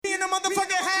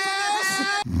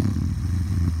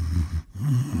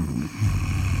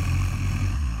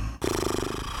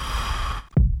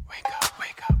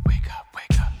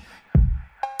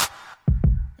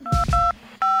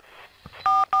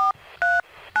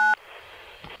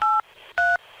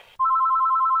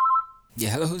Yeah,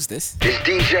 hello, who's this? It's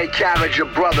DJ Khaled, your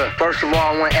brother. First of all,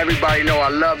 I want everybody to know I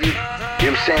love you. You know what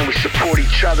I'm saying? We support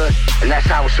each other, and that's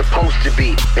how it's supposed to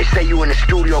be. They say you in the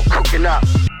studio cooking up.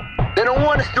 They don't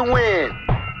want us to win.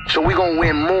 So we gonna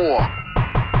win more.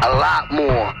 A lot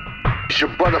more. It's your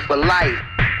brother for life.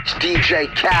 It's DJ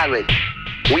Khaled.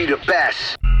 We the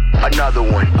best. Another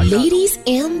one. Ladies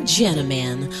and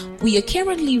gentlemen, we are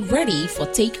currently ready for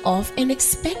takeoff and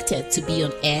expected to be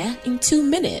on air in 2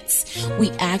 minutes. We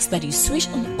ask that you switch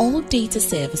on all data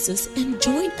services and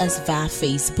join us via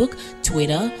Facebook,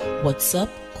 Twitter, WhatsApp,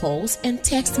 calls, and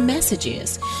text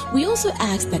messages. We also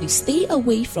ask that you stay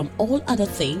away from all other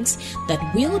things that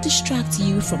will distract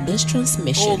you from this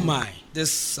transmission. Oh my,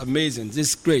 this is amazing, this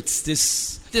is great,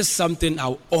 this is something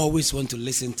I always want to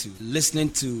listen to. Listening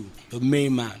to the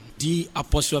main man,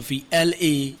 D''LALI.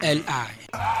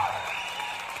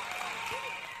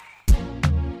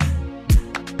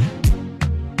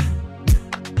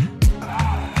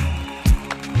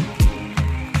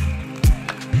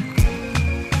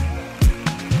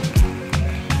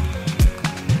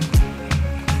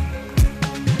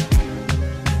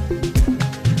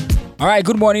 All right,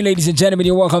 good morning, ladies and gentlemen,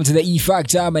 and welcome to the E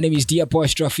Factor. My name is D''.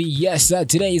 Yes,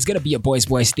 today is gonna be a boys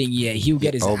thing here. He'll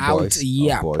get his out. Boys.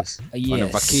 Yeah, Boys. yes. On a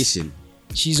vacation.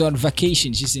 She's on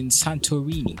vacation. She's in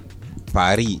Santorini.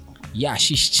 Paris. Yeah,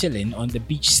 she's chilling on the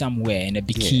beach somewhere in a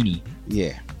bikini.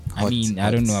 Yeah. I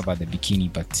don't know about the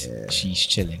bikini, but she's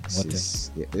chilling.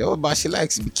 But she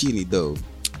likes bikini though.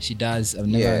 She does. I've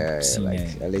never seen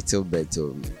her. A little bit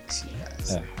too. She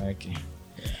does. Okay.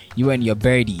 You and your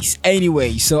birdies.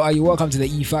 Anyway, so are you welcome to the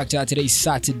E Factor? Today's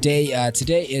Saturday.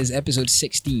 Today is episode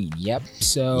 16. Yep.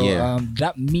 So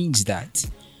that means that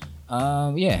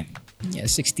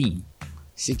 16.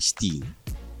 16.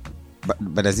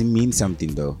 But does it mean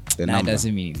something though? The Nah, it number?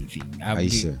 doesn't mean anything. Are you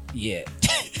sure? Yeah.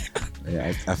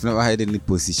 Yeah, I've never had any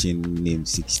position named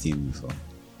 16 before.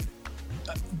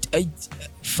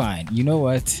 Fine. You know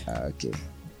what? Okay.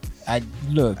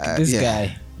 This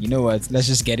guy. You know what? Let's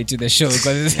just get into the show.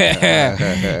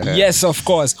 Yes, of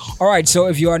course. All right. So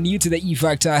if you are new to the E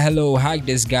Factor, hello, hag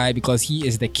this guy because he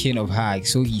is the king of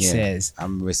hags. So he says.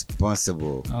 I'm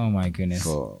responsible. Oh my goodness.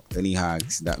 For any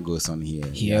hags that goes on here.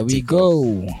 Here we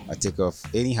go. I take off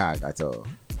any hag at all.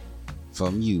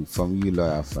 From you,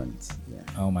 loyal friends. Yeah.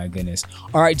 Oh my goodness.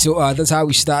 All right, so that's how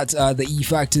we start the E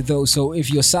Factor though. So if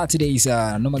your Saturdays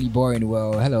are normally boring,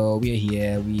 well, hello, we're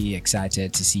here. We're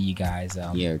excited to see you guys.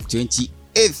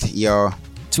 28th, y'all.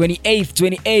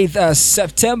 28th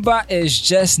September is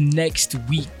just next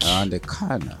week. On the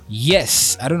corner.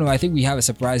 Yes. I don't know. I think we have a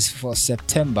surprise for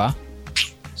September.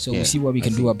 So we'll see what we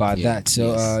can do about that.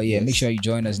 So make sure you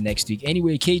join us next week.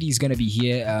 Anyway, KayDee is going to be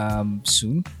here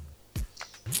soon.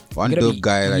 One dope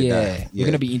guy like that. Yeah. We're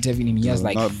gonna be interviewing him. He has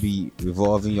like not be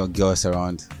revolving your girls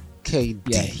around. KayDee.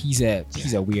 Yeah, he's a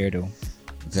weirdo.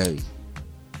 Very.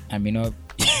 I mean,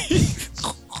 he's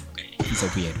a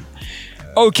weirdo.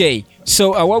 Okay,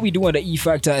 so what we do on the E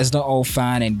Factor is not all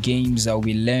fun and games.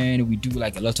 We learn. We do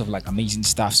like a lot of like amazing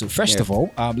stuff. So first of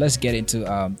all, let's get into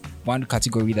one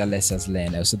category that lets us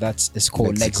learn. So it's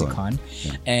called lexicon.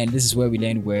 And this is where we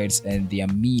learn words and their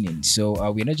meaning. So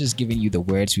we're not just giving you the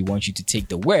words. We want you to take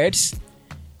the words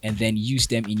and then use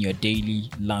them in your daily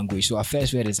language. So our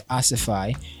first word is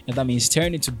ossify, and that means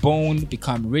turn into bone,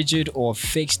 become rigid or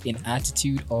fixed in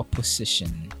attitude or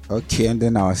position. Okay, and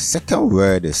then our second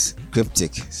word is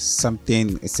cryptic. It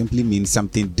simply means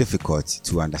something difficult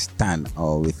to understand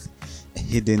or with a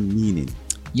hidden meaning.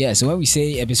 Yeah, so when we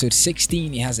say episode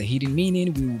 16, it has a hidden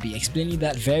meaning. We will be explaining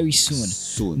that very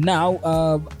soon. Now,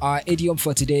 our idiom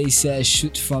for today says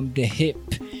shoot from the hip.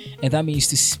 And that means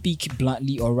to speak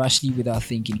bluntly or rashly without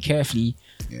thinking carefully.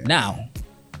 Yeah. Now,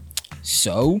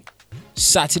 so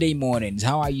Saturday mornings.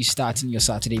 How are you starting your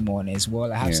Saturday mornings?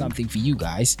 Well, I have something for you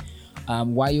guys.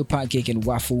 Wayo pancake and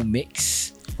waffle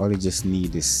mix. All you just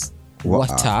need is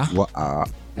water.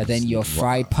 And then your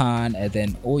fry pan, and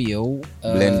then oil.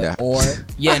 Blender.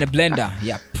 In a blender.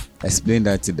 Yep. Explain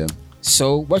that to them.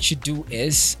 So what you do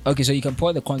is, so you can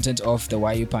pour the content of the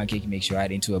Wayo pancake mix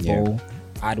right into a bowl,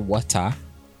 add water,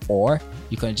 or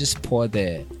you can just pour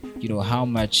the, how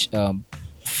much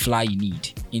flour you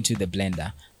need into the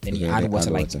blender. Then you add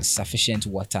water, like sufficient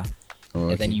water,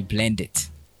 and then you blend it.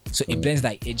 So it blends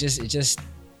like it just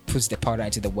puts the powder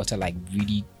into the water like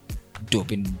really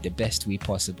dope in the best way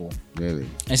possible. Really?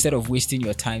 Instead of wasting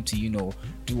your time to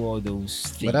do all those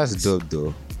things. But that's dope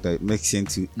though. That makes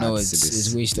into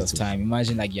it's waste of time.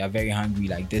 Imagine like you're very hungry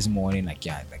like this morning, like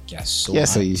you're so hungry.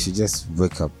 So you should just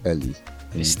wake up early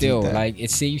And Still, do that. like it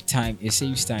saves time. It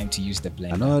saves time to use the I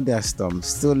blender. know there's some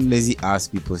still lazy ass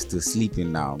people still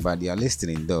sleeping now, but they are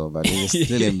listening though, but they're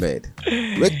still in bed.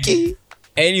 Ricky.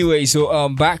 Anyway, so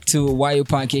back to Wayo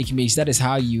Pancake Mix. That is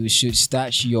how you should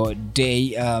start your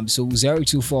day. So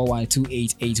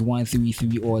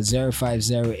 0241288133 or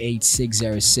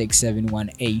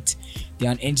 0508606718.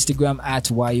 They're on Instagram at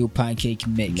Wayo Pancake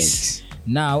Mix.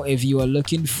 Now, if you are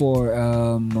looking for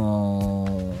a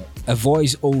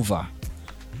voiceover,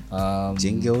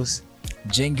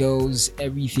 jingles,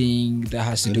 everything that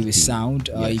has to do with sound,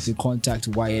 you can contact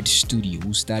Wired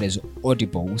Studios. That is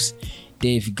Audibles.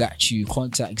 They've got you.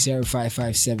 Contact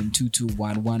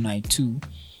 0557221192.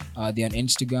 They're on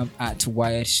Instagram at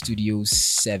Wired Studios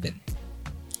 7.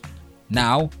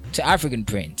 Now to African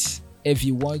Prince. If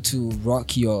you want to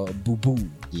rock your boo-boo,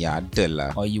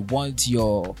 or you want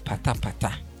your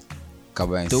pata,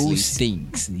 those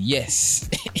things, yes.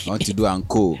 Want to do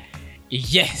anko?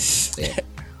 Yes.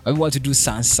 Or you want to do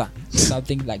sansa,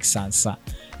 something like sansa.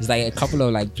 It's like a couple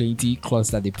of like plenty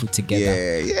cloths that they put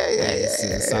together. Yeah.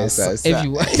 Salsa. If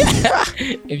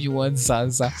you want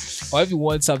salsa, or if you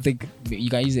want something, you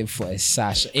can use it for a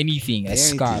sash, anything, a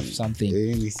scarf, something.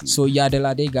 Anything. So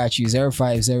Yadela, they got you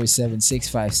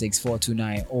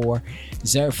 0507656429 or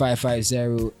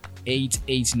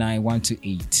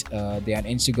 0550889128. They're on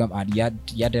Instagram at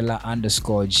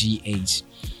Yadela_GH.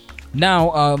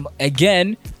 Now,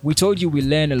 again, we told you we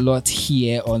learn a lot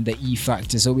here on the E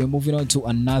Factor. So we're moving on to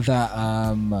another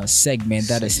segment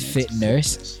that is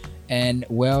fitness. And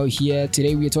well, here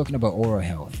today we're talking about oral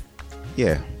health.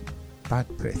 Yeah, bad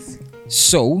breath.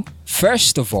 So,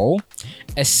 first of all,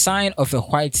 a sign of a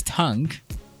white tongue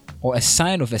or a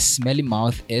sign of a smelly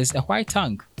mouth is a white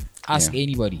tongue. Ask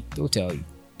anybody, they'll tell you.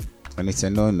 And it's a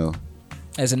no-no.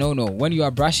 It's a no-no. When you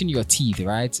are brushing your teeth,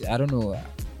 right? I don't know.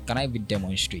 Can I even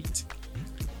demonstrate?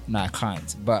 No, I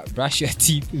can't. But brush your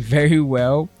teeth very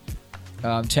well.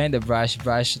 Turn the brush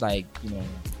like,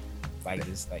 like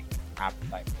this, like up,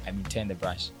 like turn the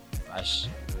brush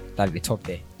like the top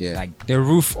there. Yeah. Like the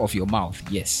roof of your mouth.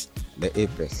 Yes. The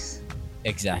apex.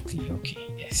 Exactly.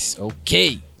 Okay. Yes.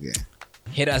 Okay. Yeah.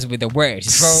 Hit us with the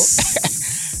words, bro.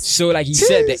 So like he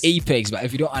said, the apex, but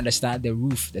if you don't understand the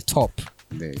roof, the top,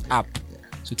 up. Yeah.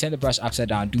 So turn the brush upside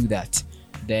down. Do that.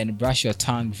 Then brush your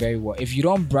tongue very well. If you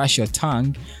don't brush your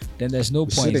tongue, then there's no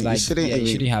point. Like, you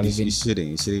shouldn't have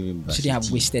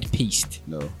wasted paste.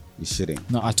 No, you shouldn't.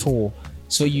 Not at all.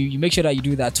 So you make sure that you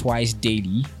do that twice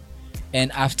daily.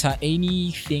 And after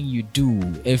anything you do,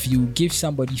 if you give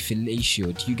somebody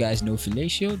fellatio, do you guys know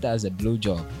fellatio? That's a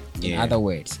blowjob. In other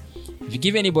words, if you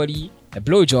give anybody a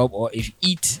blowjob, or if you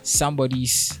eat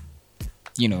somebody's,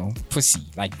 pussy,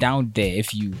 like down there,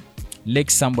 if you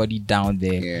lick somebody down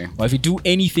there, or if you do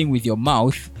anything with your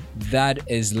mouth that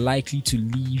is likely to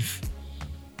leave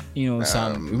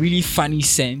some really funny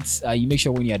scent, you make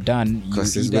sure when you're done,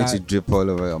 because it's going to drip all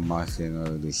over your mouth and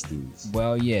all these things.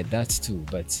 Well, yeah, that's too,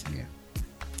 but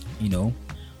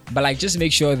but like just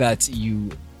make sure that you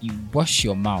wash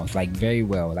your mouth like very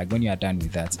well, like when you are done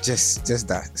with that. Just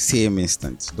that same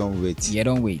instant. Don't wait. Yeah,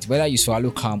 don't wait. Whether you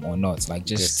swallow calm or not, like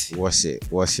just wash it.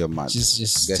 Wash your mouth.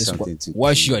 Just get something to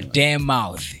wash your damn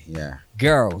mouth. Yeah.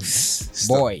 Girls,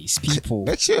 boys, people.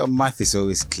 Make sure your mouth is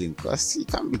always clean, because you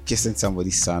can't be kissing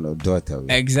somebody's son or daughter.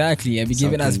 Exactly, and be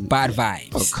giving us bad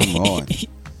vibes. Oh, come on.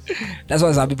 That's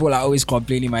why some people are always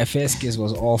complaining. My first kiss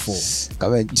was awful.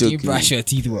 Come and joke. You brush your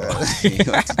teeth well. You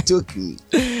want to joke me?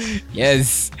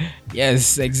 Yes,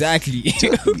 exactly.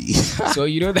 So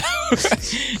you know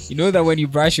that when you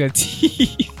brush your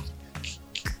teeth,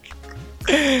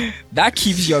 that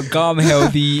keeps your gum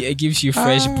healthy. It gives you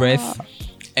fresh breath,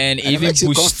 and even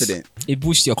it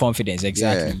boosts your confidence.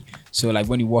 Exactly. Yeah. So like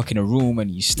when you walk in a room and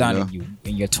you stand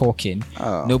and you're talking,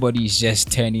 nobody's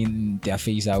just turning their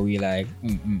face away like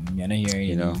you're not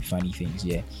hearing any funny things.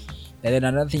 Yeah. And then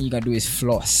another thing you can do is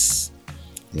floss.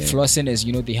 Yeah. Flossing is,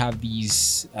 they have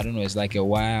these, I don't know, it's like a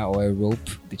wire or a rope.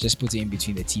 They just put it in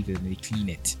between the teeth and they clean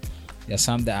it. There are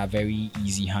some that are very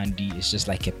easy, handy. It's just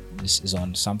like this is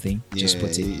on something. Just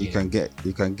put it. You can get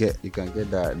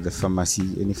that the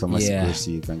pharmacy, any pharmacy goes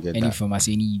to, you can get any that.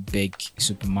 pharmacy, any big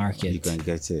supermarket. You can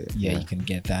get it. Yeah, you can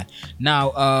get that. Now,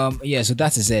 so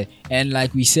that is it. And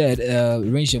like we said,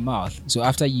 rinse your mouth. So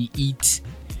after you eat,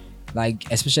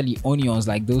 like especially onions,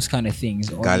 like those kind of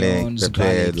things, onions,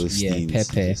 garlic, those things.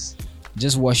 Pepper.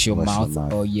 Just wash your mouth.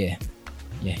 Oh yeah,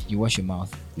 you wash your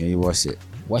mouth. Yeah, you wash it.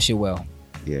 Wash it well.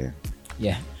 Yeah.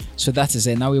 So that is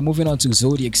it. Now we're moving on to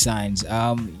zodiac signs.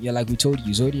 Like we told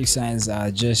you, zodiac signs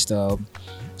are just so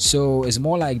it's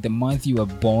more like the month you were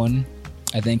born,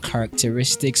 and then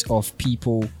characteristics of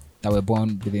people that were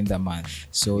born within the month.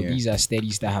 So these are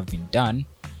studies that have been done.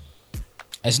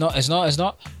 It's not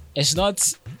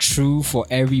true for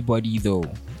everybody though.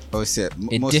 Oh, so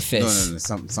it differs.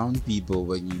 No. Some people,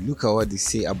 when you look at what they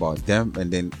say about them, and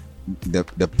then the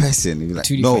person, you're like,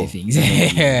 two different things.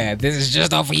 This is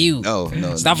just not for you. No,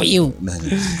 it's not for you. No.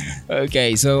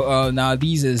 Okay, so now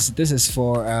this is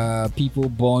for people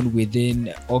born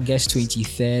within August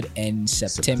 23rd and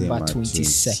September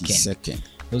 22nd.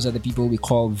 Those are the people we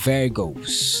call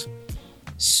Virgos.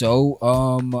 So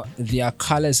their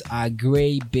colors are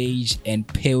gray, beige, and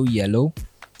pale yellow.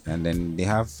 And then they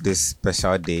have this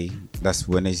special day, that's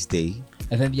Wednesday.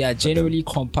 And then they are generally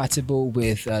compatible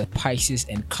with Pisces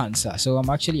and Cancer. So I'm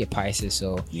actually a Pisces.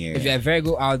 So if you're a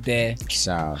Virgo out there,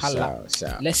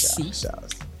 let's see.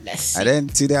 And then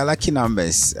to their lucky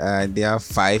numbers, they are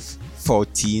 5,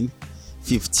 14,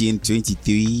 15,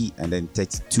 23, and then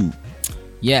 32.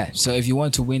 Yeah, so if you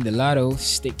want to win the lotto,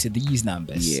 stick to these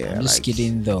numbers. Yeah, I'm just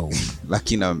kidding though.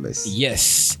 Lucky numbers.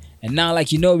 Yes. And now, like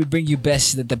we bring you the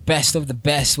best of the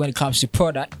best when it comes to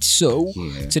product. So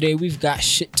today we've got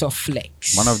Shito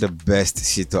Flex. One of the best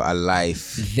Shito alive.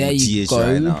 There you go.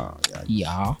 Right now.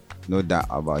 Yeah. No doubt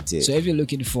about it. So if you're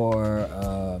looking for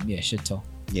Shito.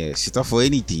 Yeah, Shito for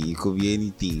anything. It could be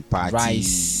anything. Party.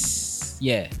 Rice.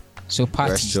 Yeah. So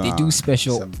parties, they do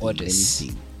special orders.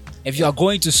 Anything. If you are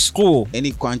going to school,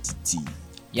 any quantity.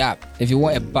 Yeah. If you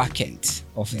want a bucket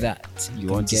of that, you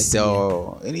want to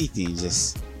sell anything,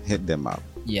 just hit them up.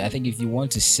 Yeah, I think if you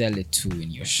want to sell it too in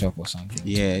your shop or something.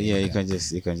 Yeah, you can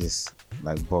just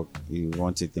like bulk. You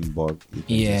want it in bulk.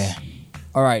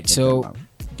 All right. So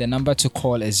the number to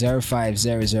call is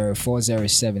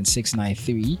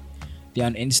 0500407693. They're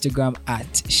on Instagram at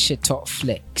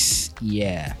Shitoflex.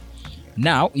 Yeah.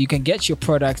 Now you can get your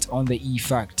product on the E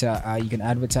Factor. You can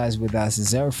advertise with us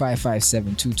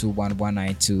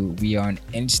 0557221192. We are on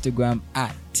Instagram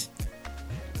at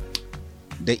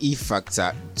the E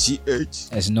Factor GH.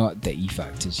 It's not the E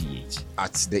Factor GH.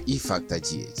 At the E Factor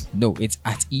GH. No, it's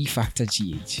at E Factor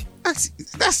GH. That's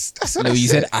what no, I you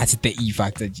said. said at the E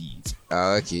Factor GH.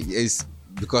 Okay, it's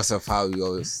because of how you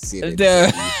always say it.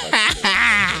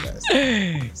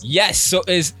 Yes, so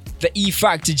it's the E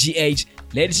Factor GH.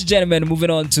 Ladies and gentlemen, moving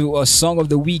on to a song of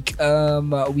the week.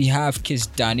 We have Kiss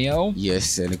Daniel.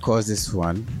 Yes, and it calls this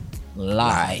one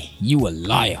Lie. You a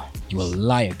liar. You a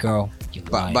liar, girl. You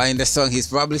liar. But in the song, he's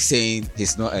probably saying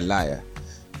he's not a liar.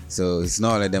 So it's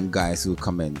not like them guys who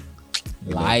come and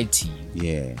lie to you.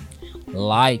 Yeah.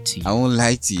 Lie to you. I won't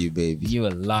lie to you, baby. You a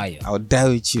liar. I'll die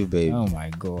with you, baby. Oh my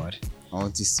God. I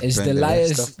want to spend it's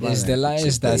the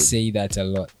liars that say that a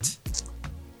lot.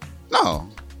 No.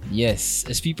 Yes,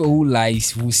 it's people who lie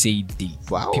who say they.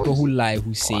 People who lie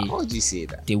who say. Why would you say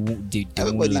that? They won't. They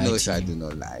Everybody won't lie knows to I you. do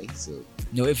not lie. So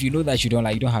no, if you know that you don't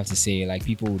lie, you don't have to say it. Like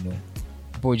people will know.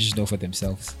 People will just know for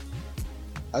themselves.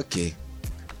 Okay.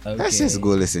 Let's just go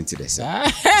listen to this.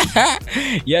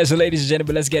 Yeah, so ladies and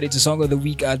gentlemen, let's get into song of the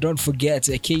week. Don't forget,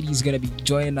 KayDee is gonna be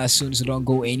joining us soon, so don't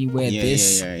go anywhere.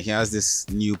 Yeah. He has this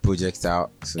new project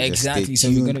out. So exactly. So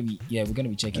we're gonna be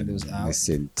checking those out.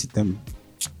 Listen to them.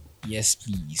 Yes,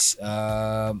 please.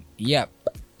 Yep.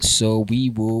 So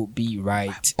we will be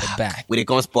right back. We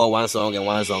gonna spoil one song and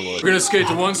one song only. We're gonna skate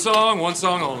to one song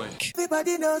only.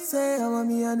 Everybody don't say I want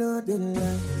me, I know they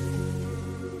lie.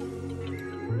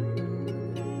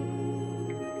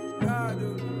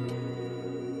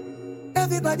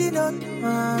 Everybody don't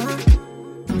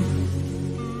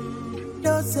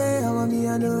say I want me,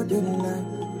 I know they lie.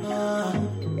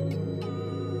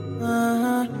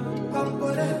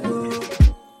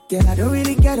 Girl, I don't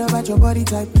really care about your body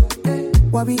type.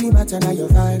 What really matter now your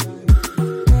vibe?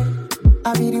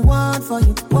 I be the one for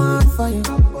you.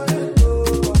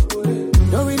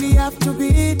 Don't really have to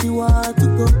be the one to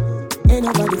go. Ain't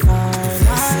nobody fine.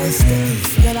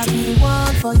 Girl, I be the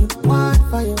one for you.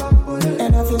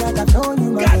 And I feel like I've known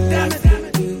you my life.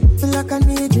 Feel like I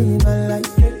need you in my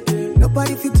life.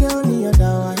 Nobody can tell me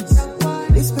otherwise.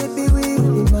 This baby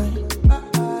will be mine.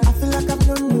 I feel like I've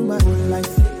known you my whole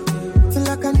life. Feel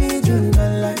like I need you in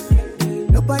my life.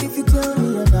 Nobody can tell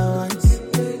me otherwise.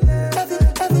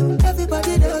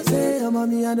 Everybody does say, oh,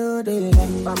 mommy, I know they like.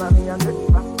 Mama, me, I know.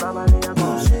 Mama, me, I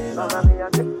know.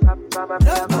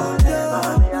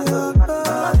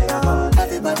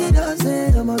 Everybody does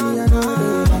say, oh, mommy, I know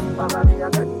they like. Mama, me, I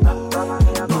know. Mama,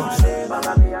 me, I know.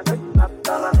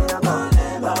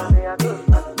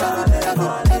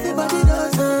 Everybody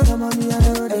does say, oh, mommy, I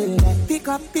know they like. Pick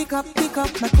up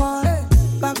my call.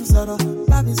 Baby Zoro.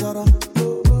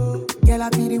 Girl, I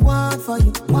be the one for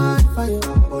you.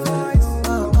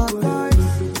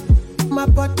 My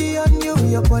body on you,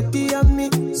 your body on me.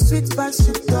 Sweet past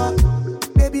you,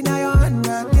 baby, now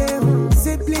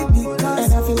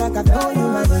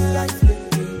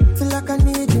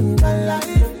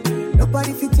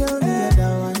Nobody fit tell me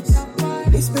otherwise.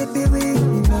 This baby with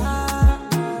me now.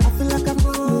 I feel like I'm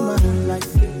living my own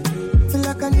life. Feel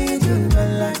like I need you in my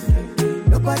life.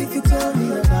 Nobody fit tell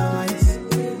me otherwise.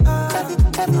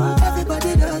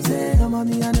 Everybody does it. Come on,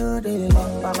 me, I know they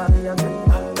love.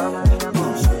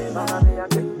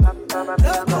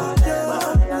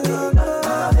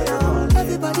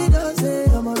 Everybody does it.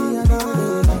 Come on, me, I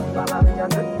know they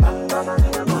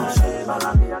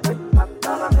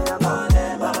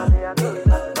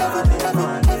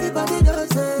Everybody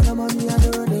does it. Come on, me, I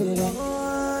know they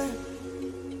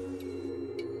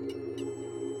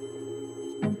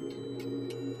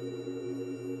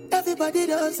Everybody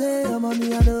does it. Come on,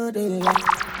 me, I know they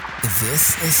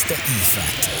This is the E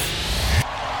Factor.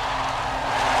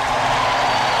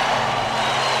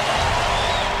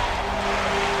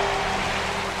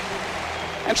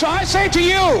 And so I say to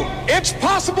you, it's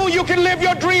possible you can live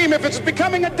your dream if it's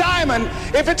becoming a diamond,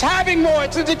 if it's having more,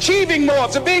 if it's achieving more,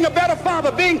 if it's being a better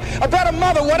father, being a better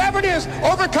mother, whatever it is,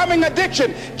 overcoming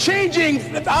addiction, changing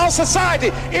our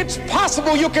society. It's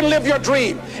possible you can live your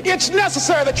dream. It's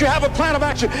necessary that you have a plan of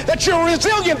action, that you're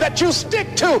resilient, that you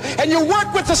stick to, and you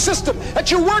work with the system,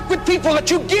 that you work with people, that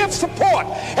you give support,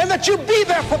 and that you be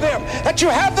there for them, that you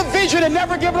have the vision and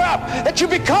never give it up, that you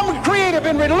become creative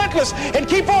and relentless and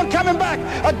keep on coming back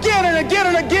again and again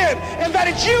and again, and that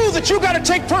it's you that you got to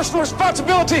take personal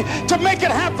responsibility to make it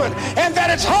happen, and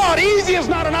that it's hard. Easy is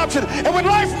not an option. And when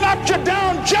life knocks you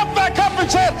down, jump back up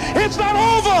and say, it's not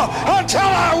over until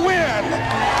I win.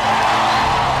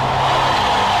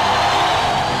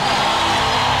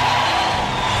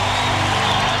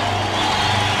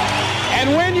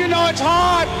 And when you know it's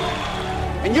hard,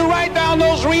 and you write down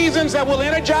those reasons that will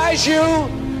energize you,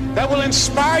 that will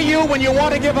inspire you when you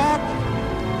want to give up,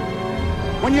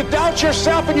 when you doubt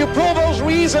yourself and you pull those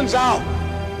reasons out,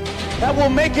 that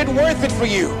will make it worth it for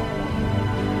you.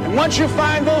 And once you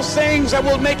find those things that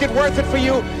will make it worth it for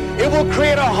you, it will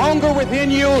create a hunger within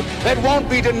you that won't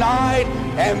be denied,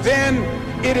 and then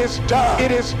it is done. It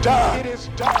is done. It is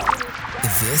done.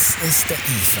 This is the E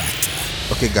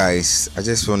Factor. Okay, guys, I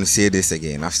just want to say this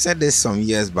again. I've said this some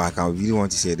years back. I really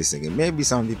want to say this again. Maybe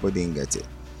some people didn't get it.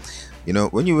 You know,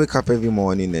 when you wake up every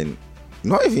morning, and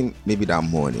not even maybe that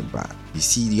morning, but you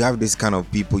see, you have this kind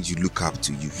of people you look up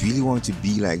to. You really want to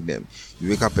be like them. You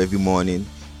wake up every morning.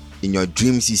 In your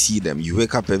dreams, you see them. You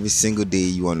wake up every single day.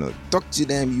 You want to talk to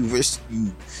them. You wish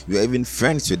you're even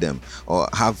friends with them or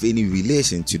have any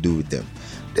relation to do with them.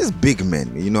 These big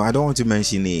men, you know, I don't want to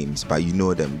mention names, but you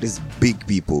know them. These big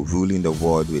people ruling the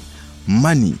world with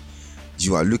money.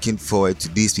 You are looking forward to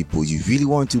these people. You really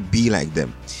want to be like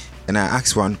them. And I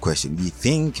ask one question. You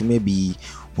think maybe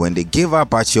when they gave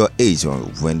up at your age, or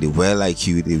when they were like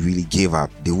you, they really gave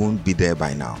up, they won't be there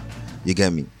by now? You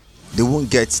get me? They won't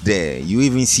get there. You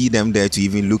even see them there to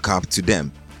even look up to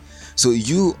them. So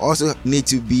you also need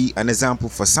to be an example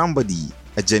for somebody,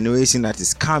 a generation that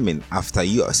is coming after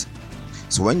yours.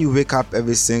 So when you wake up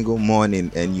every single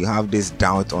morning and you have this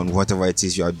doubt on whatever it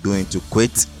is you are doing to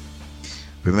quit,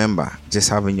 remember, just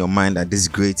have in your mind that these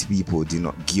great people did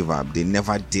not give up. They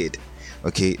never did.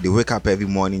 Okay, they wake up every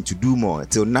morning to do more.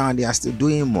 Till now, they are still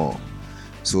doing more.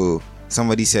 So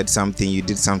somebody said something, you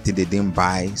did something they didn't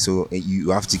buy, so you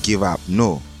have to give up.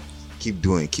 No, keep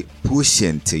doing, keep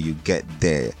pushing till you get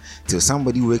there. Till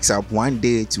somebody wakes up one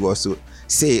day to also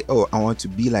say, oh, I want to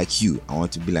be like you. I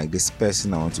want to be like this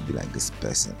person. I want to be like this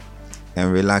person.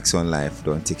 And relax on life.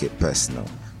 Don't take it personal.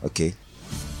 Okay?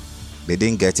 They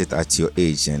didn't get it at your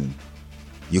age, and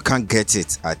you can't get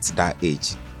it at that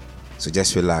age. So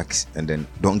just relax and then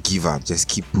don't give up. Just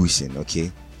keep pushing,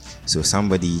 okay? So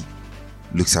somebody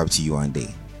looks up to you one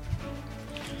day.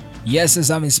 Yes,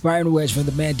 as I'm inspiring words from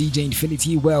the man DJ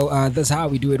Infinity. Well, that's how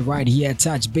we do it right here at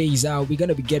Touch Base. We're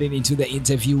gonna be getting into the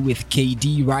interview with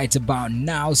KayDee right about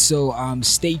now. So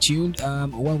stay tuned.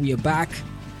 When we are back,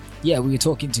 we're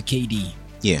talking to KayDee.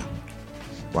 Yeah,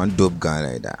 one dope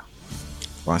guy like that,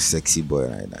 one sexy boy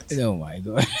like that. Oh my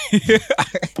god.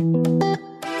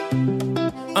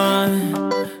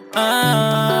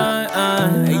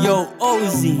 Yo,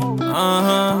 Ozzy,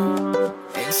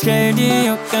 it's KayDee,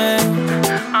 okay.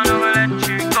 I never let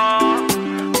you go,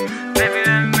 baby,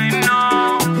 let me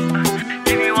know.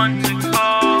 If you want to go,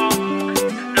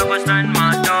 no go stand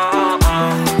my door.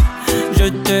 Je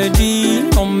te dis,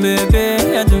 mon bébé,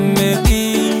 y'a de mes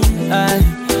vies.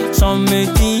 Sans me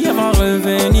dire, va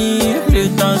revenir, le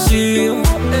temps sûr.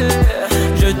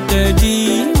 Je te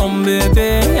dis, mon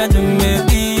bébé, y'a de mes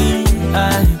vies.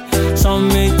 Sans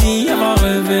me dire, va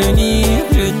revenir,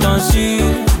 le temps sûr.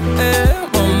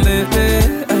 Mon bébé,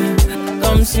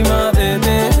 comme si ma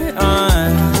bébé,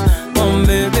 mon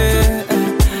bébé,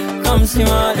 comme si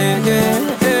ma bébé.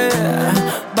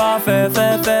 Ba fe fe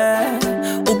fe,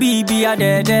 oh baby a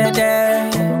de de de.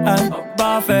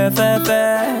 Ba fe fe fe,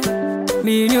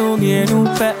 mi nu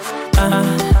fe.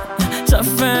 Ça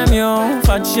fait mieux,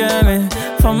 faccia me,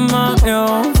 famma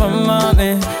me.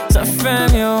 Ça fait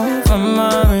mieux, famma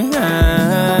me.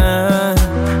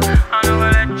 I never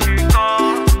let you go,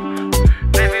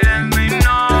 baby let me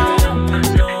know.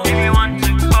 If you want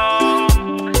to go,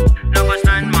 no go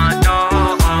stand my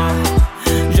door.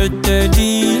 Je te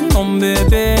dis, mon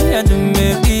bébé, y'a de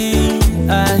mes vies.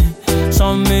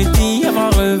 Sans me dire, elle va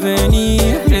revenir,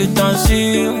 je t'en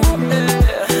sûr.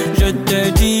 Je te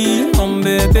dis, mon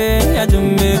bébé, y'a de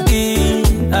mes vies.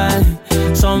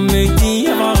 Sans me dire,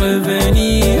 elle va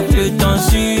revenir, je t'en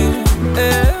sûr.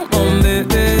 Mon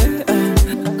bébé,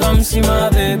 comme si ma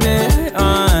bébé.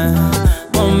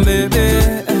 Mon bébé,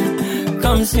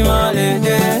 comme si ma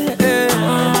bébé.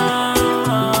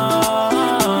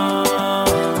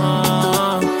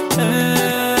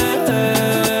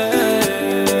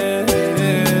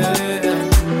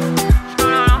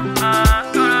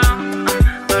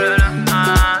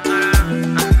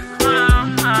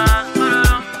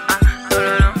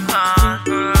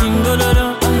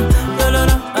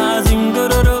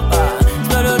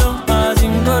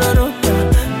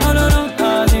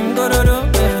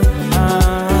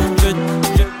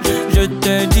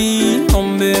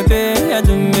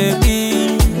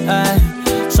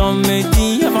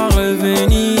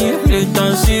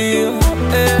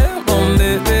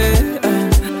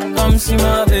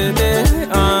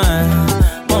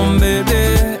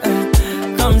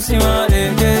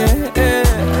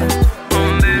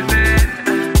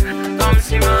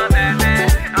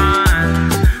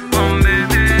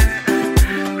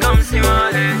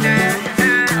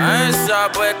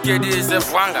 KayDee is a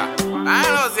franga. I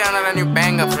don't see another new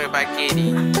banger for by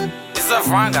KayDee. It's a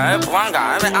franga, a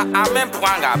branga. I mean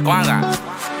branga.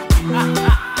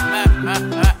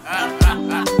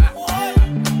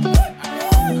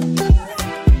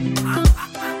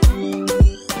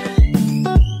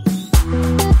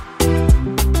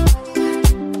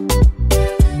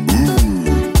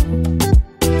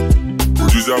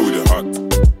 Producer with a heart.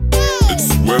 It's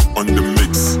Web on the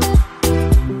mix.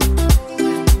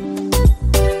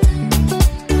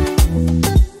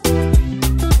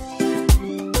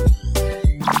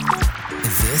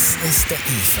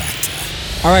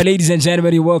 All right, ladies and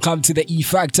gentlemen, welcome to the E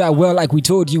Factor. Well, like we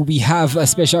told you, we have a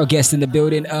special guest in the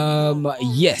building.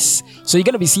 Yes, so you're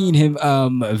gonna be seeing him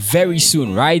very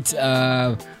soon, right?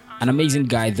 An amazing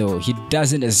guy, though. He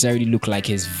doesn't necessarily look like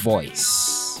his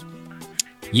voice.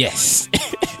 Yes,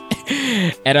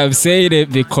 and I'm saying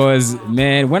it because,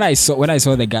 man, when I saw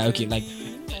the guy, okay, like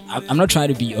I'm not trying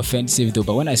to be offensive though,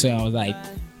 but when I saw him, I was like,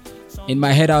 in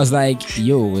my head, I was like,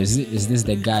 yo, is this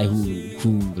the guy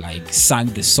who like sang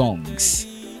the songs?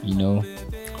 You know.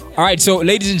 All right, so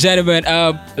ladies and gentlemen,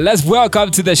 let's welcome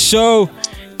to the show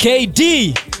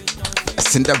KayDee.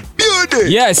 It's in the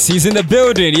building. Yes, he's in the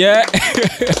building. Yeah.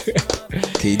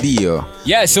 KayDee, yo.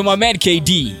 Yeah, so my man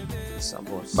KayDee.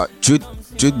 But truth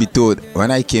be told, when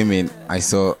I came in, I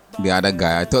saw the other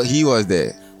guy. I thought he was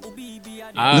there.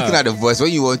 Looking at the voice,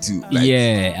 when you want to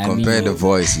compare the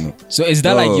voice, you know. So is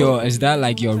that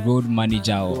like your road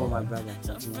manager or my brother?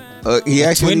 He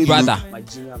actually twin brother? My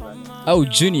junior brother. Oh,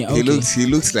 junior. Okay. He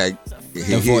looks like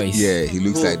the voice. He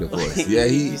looks like the voice. Yeah,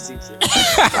 he.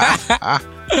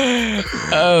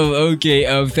 Oh, okay.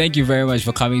 Thank you very much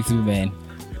for coming through, man.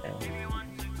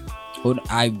 Oh,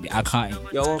 I can't.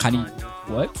 Can you?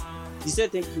 What? You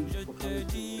said thank you for coming.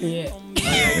 Yeah.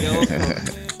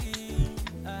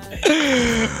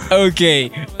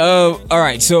 Okay. All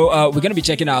right. So we're gonna be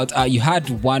checking out. You had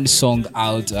one song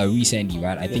out recently,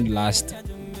 right? I think last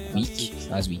week.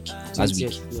 Saturday.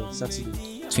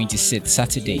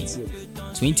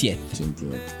 20th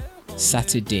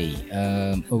Saturday.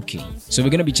 Okay. So we're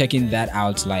gonna be checking that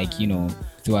out, like, you know,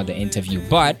 throughout the interview.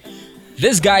 But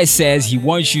this guy says he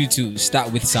wants you to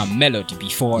start with some melody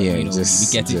before we get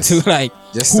into like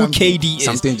who KayDee is.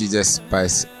 Something to just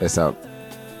spice us up.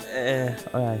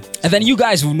 Alright. And then you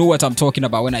guys will know what I'm talking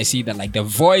about when I see that like the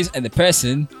voice and the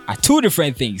person are two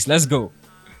different things. Let's go.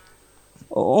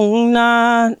 Oh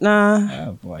nah.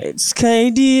 Oh boy. It's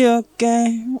KayDee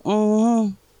again.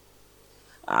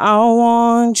 I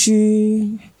want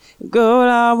you, girl.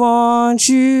 I want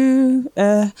you.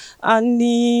 I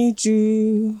need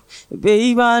you,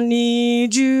 babe. I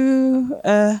need you.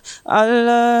 I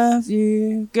love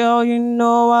you, girl. You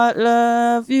know I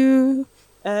love you.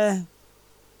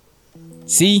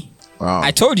 See? Wow.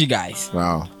 I told you guys.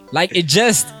 Wow. Like it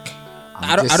just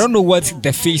I don't know what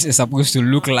the face is supposed to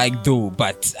look like though,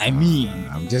 but I mean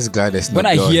I'm just glad it's not when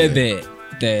I hear there.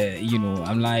 the the,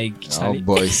 I'm like, No Charlie.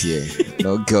 boys here,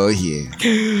 no girl here.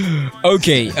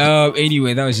 Okay.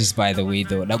 Anyway, that was just by the way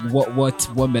though. Like, what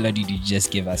melody did you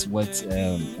just give us?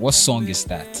 What song is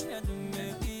that?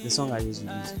 The song I just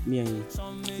released, Me and You.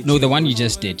 No, the one you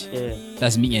just did. Yeah.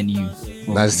 That's Me and You.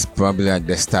 That's probably like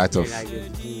the start of.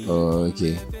 Oh,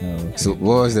 okay. So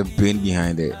what was the brain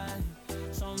behind it?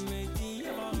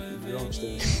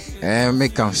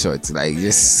 Make them short. Like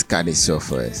just cut it short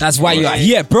for us. That's why you are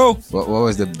here, bro. What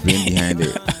was the brain behind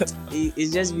it?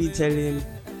 It's just me telling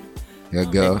Your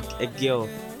girl. a girl.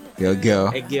 Your girl.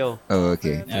 A girl. Oh,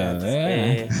 okay.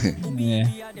 Yeah.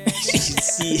 She should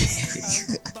see.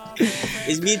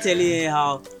 It's me telling her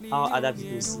how other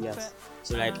people see us.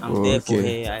 So like I'm there for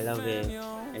her. I love her,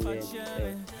 and then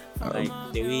like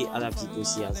the way other people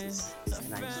see us is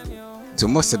nice. So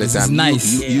most of the This time, is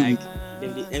nice. Yeah, like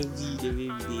they envy the way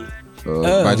we.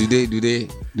 But do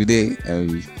they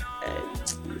envy?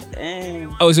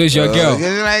 Oh, so it's your girl.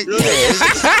 They're like,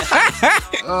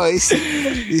 oh, you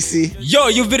see. Yo,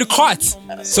 you've been caught.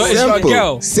 So it's your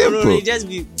girl. Simple. No, it just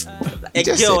be a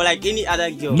Just girl say- like any other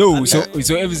girl. No, so if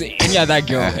it's any other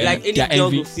girl, like any they're girl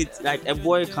envy. will fit. Like a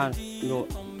boy can,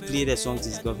 play the song to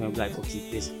his girlfriend. Be like,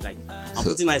 okay, this. Like I'm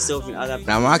putting myself in other.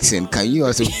 I'm asking, are you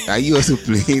also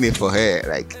playing it for her?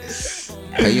 Like,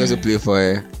 can you also play for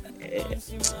her?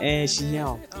 She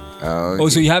now. Oh,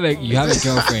 so you have a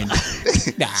girlfriend.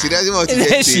 She doesn't want to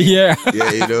get She here.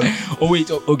 Yeah, Oh wait,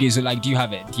 okay. So like, do you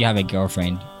have a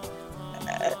girlfriend?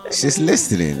 She's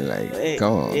listening. Like,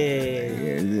 come on.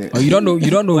 Yeah. Oh, you don't know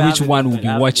Well, which one will be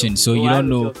watching, so you don't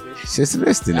know. She's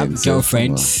listening. Have so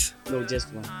girlfriends. No,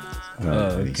 just one.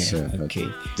 Okay. Sure. Okay.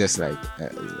 Just like.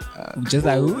 Just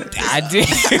like who?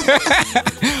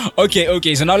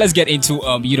 Okay. So now let's get into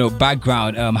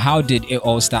background. How did it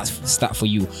all start for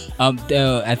you?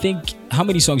 I think, how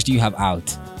many songs do you have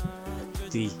out?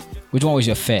 3. Which one was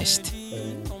your first?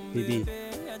 Baby.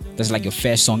 That's like your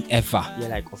first song ever. Yeah,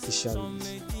 like official.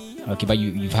 Okay, but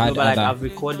you've had but like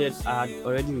other. I had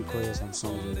already recorded some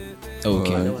songs.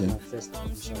 Okay. That was my first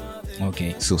official.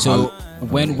 Okay. So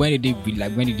when did it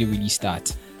really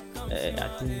start? I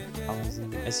think I was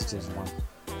in SHS 1.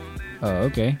 Oh,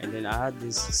 okay. And then I had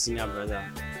this senior brother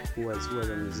who was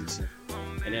a musician.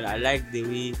 And then I liked the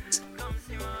way,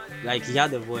 like he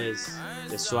had the voice,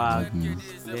 the swag.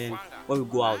 Then when we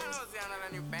go out,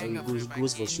 he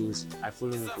goes for shows. I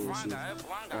follow him for the shows.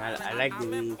 And I like the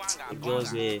way the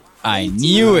girls were. I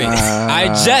knew it. I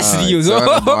just knew. It's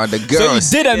all about the girls.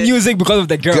 So you did the music because of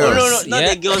the girls. No, not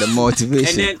the girls. The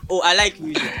motivation. And then, I like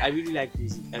music. I really like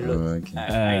music a lot. Okay.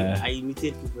 I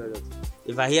imitate people a lot.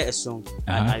 If I hear a song,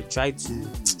 I try to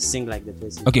sing like the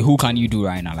person. Okay, who can you do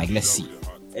right now? Like, let's see.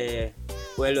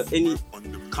 Any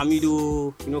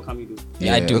Kamido, you know Kamido?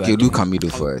 Yeah, I do. Okay, do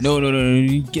Kamido first. No.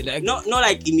 You get like. Not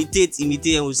like imitate and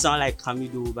will sound like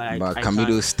Kamido, but like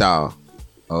Kamido style.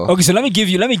 Oh. Okay, so let me give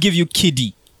you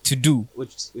KayDee to do.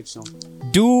 Which song?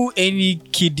 Do any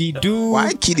KayDee. Do.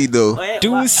 Why KayDee though?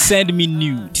 Do Send Me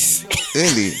Nudes.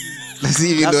 Really? Does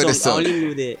he even know the song? I only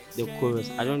know the chorus.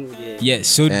 I don't know the. Yes,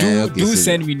 so do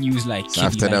Send Me News like So KayDee.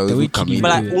 after like that, the we way do KayDee Kamido.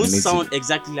 But I do it. won't sound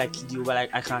exactly like KayDee, but like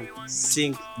I can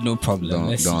sing. No problem.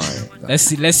 Let's Don't see.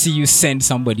 worry. Let's see you send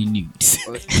somebody nudes.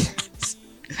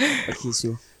 Okay,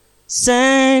 so.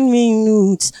 Send me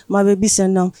nudes, my baby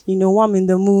send them. You know I'm in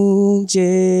the mood,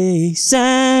 Jay.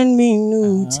 Send me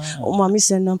nudes, oh mommy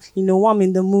send them. You know I'm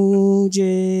in the mood,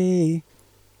 Jay.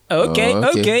 Okay. I mean, I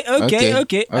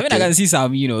Okay. can see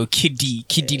some,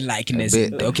 KayDee likeness.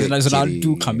 Okay, so now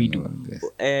do Kamido.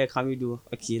 Kamido.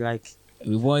 Okay, like.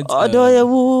 We want. Although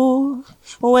you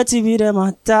what to be the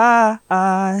matter,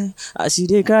 I see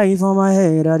they cry for my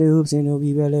head. I hope say no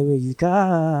be belly where you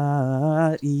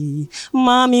carry,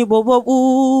 mommy,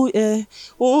 bobo, yeah,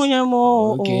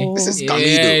 Okay. This is Yeah,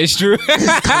 Kamido. it's true.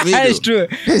 Kamido. It's true.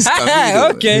 This is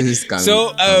Kamido. Okay. This is Kamido.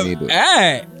 So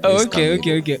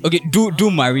Kamido. okay.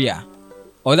 Do Maria.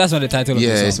 Oh, that's not the title of the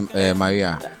Yeah, song. it's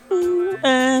Maria.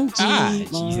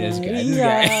 Jesus Christ.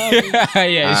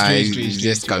 Yeah, it's true. It's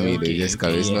just Kamido. Just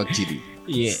Kamido. It's not KayDee.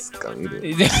 Yeah. It's Kamido.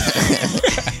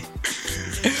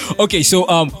 Okay, so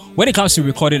when it comes to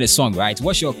recording a song, right?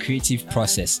 What's your creative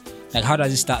process? Like, how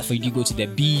does it start for you? Do you go to the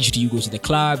beach? Do you go to the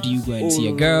club? Do you go and see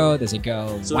a girl? Does a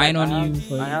girl whine on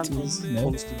you? I have this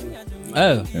home studio.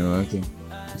 Oh, okay.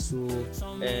 So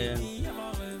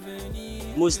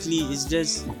mostly it's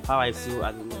just how I feel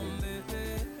at the moment.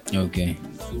 okay.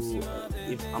 So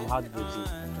if I'm heartbroken,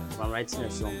 if I'm writing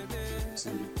a song, it's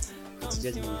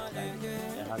just me, like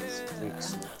the heart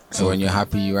breaks. So when you're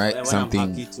happy, you write When I'm something.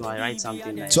 happy too, I write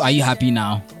something like. So are you happy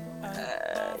now?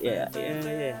 Yeah.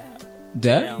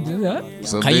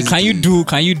 So Can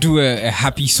you do a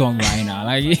happy song right now,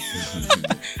 like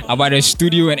about the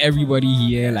studio and everybody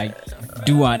here, like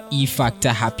do an E Factor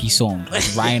happy song like,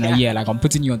 right now? Yeah, like I'm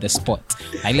putting you on the spot.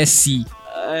 Like let's see.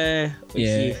 Okay.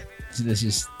 Yeah, so let's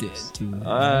just do.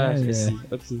 Let's see.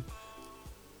 Okay.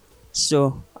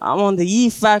 So I'm on the E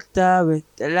Factor with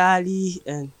the Lali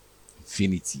and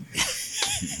Infinity.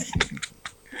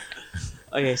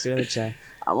 Okay, so let me try.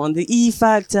 I'm on the E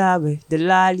Factor with the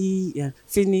Lali and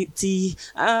Infinity.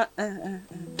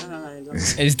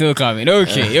 It's still coming.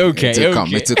 Okay. It will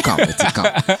come.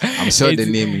 I'm sure the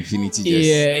name Infinity.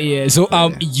 Yeah. So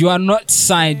you are not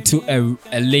signed to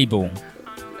a label.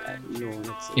 No,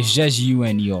 it's just you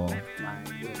and your.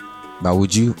 But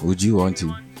would you want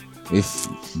to, if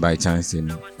by chance you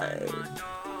know?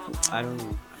 I don't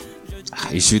know.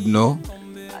 You should know.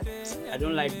 I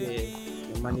don't like the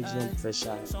management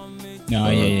pressure. No,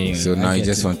 yeah. So now you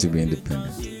just want to be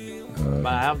independent.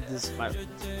 But I have this.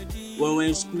 When we're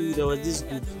in school, there was this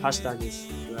group hashtag.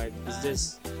 Right? It's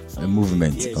just a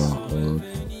movement. Yes.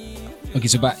 Okay,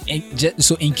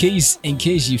 so in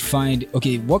case you find,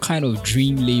 okay, what kind of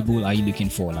dream label are you looking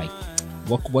for? Like,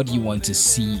 what do you want to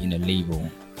see in a label?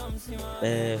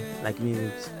 Like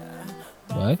Millions.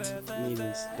 What?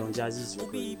 Millions. Don Jazzy's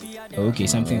recording. Okay,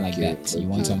 something like that. You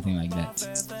want something like that?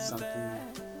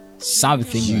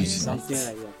 Something like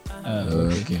that.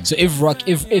 Okay. So if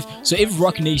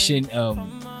Rock Nation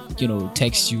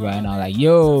text you right now like,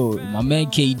 yo, my man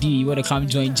KayDee, you wanna come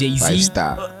join Jay-Z?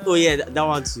 5-star. Oh yeah, that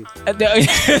one too.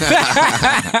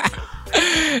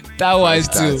 That was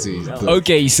too.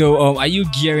 Okay, so are you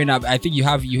gearing up? I think you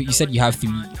said you have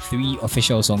three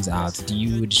official songs out.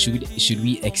 Should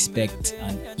we expect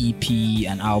an EP,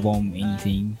 an album,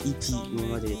 anything? EP, no,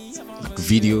 not it. Like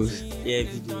videos? Yeah,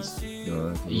 videos.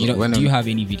 Do you have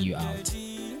any video out?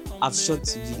 I've shot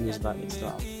videos, but it's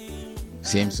not out.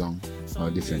 Same song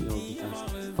or different? No, different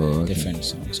songs. Oh, okay. Different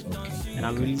songs. Okay. And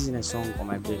I'm releasing a song on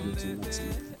my birthday too next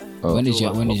month. Oh, when is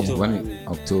your October? 9th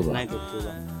October.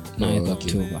 9th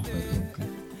October. Okay.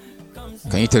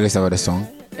 Can you tell us about the song?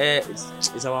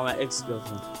 It's about my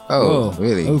ex-girlfriend. Oh,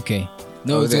 really? Okay.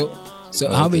 No, so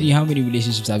how many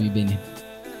relationships have you been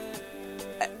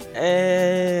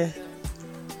in?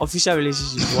 Official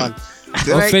relationship one.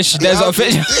 There's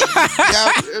official.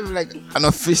 Like an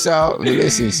official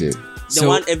relationship. The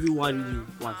one everyone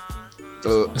want.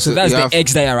 So that's the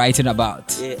ex that you're writing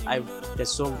about. Yeah, the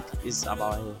song is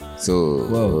about her. So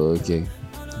okay.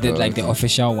 The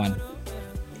official one.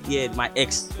 Yeah, my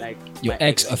ex, like your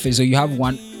ex official. So you have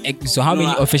one ex. So how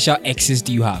many official exes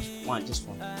do you have? Just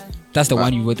one. That's the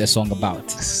one you wrote the song about.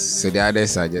 So the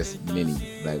others are just many,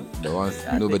 like the ones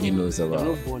nobody knows about.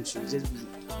 No bunch, just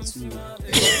two.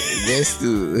 Just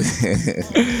two.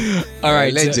 All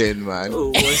right, legend, man.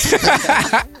 Oh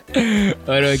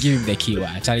no, give him the key one.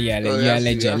 Actually, you're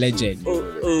a legend.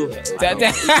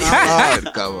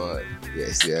 Come on.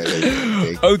 Yes, yeah.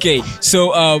 Okay,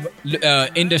 so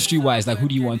industry-wise, like who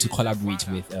do you want to collaborate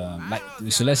with?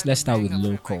 So let's start with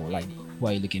local. Like, who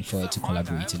are you looking forward to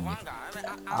collaborating with?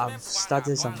 I've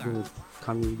started something with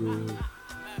Camilo.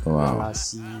 Wow.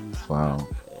 Wow.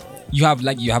 You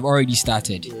have already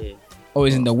started. Yeah. Oh,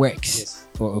 it's in the works. Yes.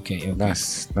 Oh, okay.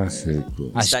 That's very cool.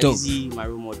 That's dope. Easy, my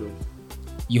role model.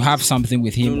 You have something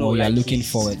with him, or you're like looking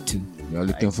forward to? You're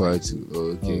looking forward to.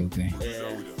 Okay.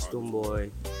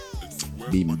 Stoneboy.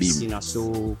 Beam.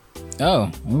 So. Oh,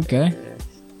 okay.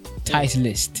 Tight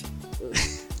list.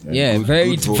 Yeah,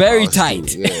 very tight.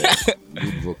 Too. Yeah.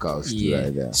 Good vocals too,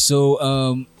 right there. So,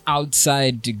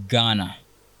 outside Ghana.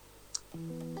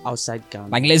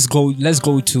 Like let's go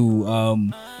to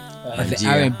the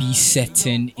R&B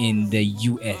setting in the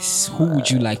US. Who would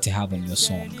you like to have on your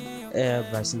song?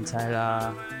 Bryson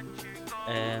Tyler.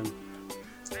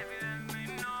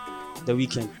 The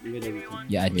Weeknd.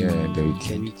 Yeah, I do. The Weeknd.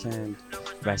 The Weeknd.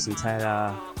 Bryson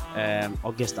Tyler.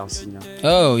 August Alsina.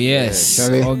 Oh yes,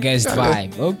 August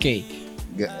vibe. Okay.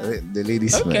 The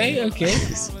ladies. Okay.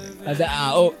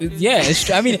 Yeah, it's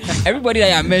true. I mean, everybody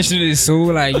that I mentioned is so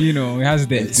like it has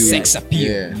the sex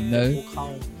appeal.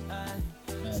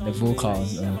 The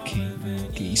vocals.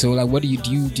 Okay. So like, what do you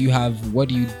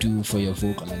do for your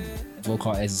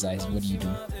vocal exercise? What do you do?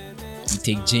 You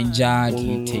take ginger? Do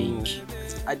you take?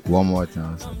 One more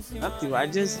time. Nothing. I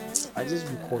just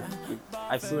record.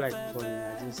 I feel like recording.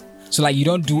 So like you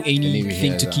don't do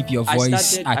anything to keep your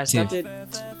voice active. I started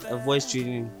a voice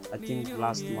training. I think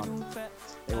last month.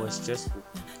 It was stressful.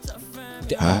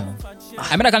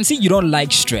 I mean, I can see you don't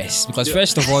like stress because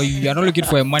first of all, you are not looking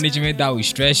for a management that will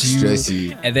stress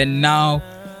you, and then now,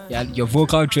 your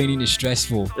vocal training is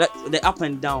stressful. Like the up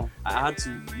and down. I had to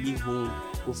leave home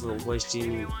go for a voice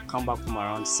training, come back from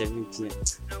around 7 p.m.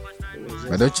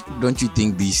 But don't you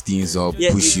think these things all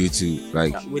push you to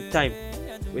like with time,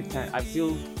 I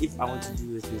feel if I want to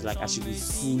do these things, like I should be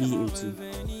fully into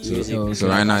music. So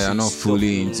right now you're not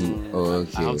fully into.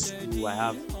 I have school. I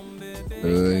have.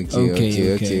 Okay.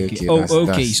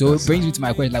 So it brings me to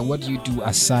my question: like, what do you do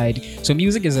aside? So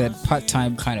music is a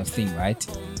part-time kind of thing, right?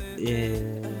 Yeah.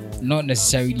 Not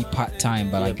necessarily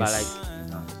part-time, but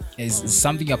it's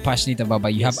something you're passionate about,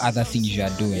 but you have other things you are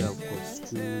doing. Yeah, of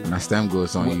course. And as time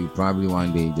goes on, you probably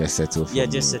one day just settle for. Yeah,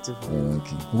 just settle for.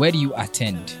 Okay. Where do you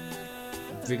attend?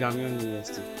 Brigham Young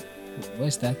University.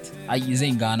 Where's that? Is it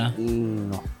in Ghana?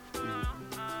 No.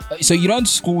 So you don't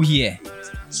school here?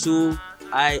 So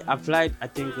I applied, I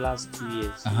think, last 2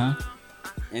 years.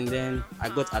 And then I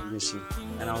got admission,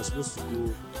 and I was supposed to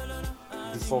go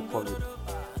before COVID.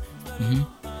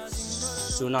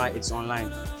 So now it's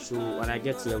online. So when I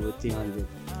get to level 300,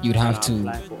 you'd have to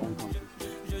apply for on-campus.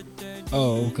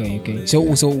 Oh, okay. So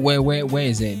where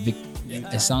is it?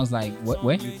 It sounds like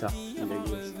where? Utah in the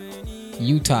US.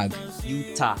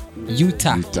 Utah.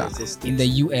 In the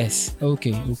US.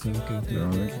 Okay.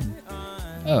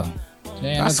 Oh,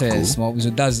 yeah, that's cool. Small. So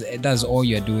that's all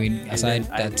you're doing aside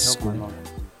that school.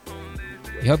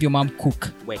 You help your mom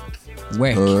cook. Work.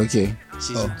 Oh, okay.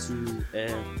 She's into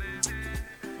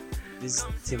this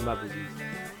timber business.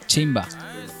 Timber.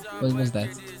 What was that?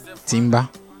 Timber.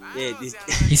 Yeah,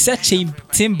 he said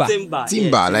timber.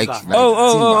 Timber, like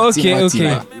okay.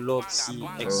 Like locks, she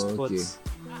exports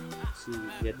to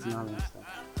Vietnam and stuff.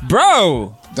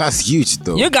 Bro, that's huge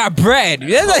though. You got bread.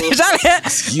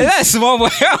 That's small boy.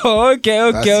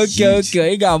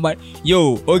 Okay. You got money.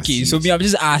 Yo, okay. That's so huge. Me, I'm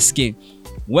just asking.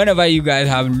 Whenever you guys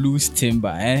have loose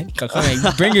timber,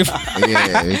 bring it.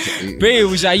 Bring it.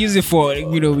 We shall use it for.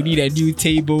 We need a new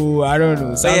table. I don't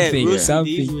know something. They use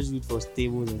it for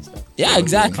tables and stuff. Yeah,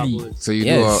 exactly. So you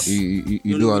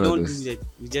do all of this.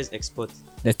 We just export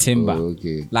the timber,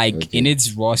 okay. In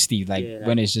its raw state,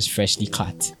 when it's just freshly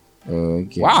cut.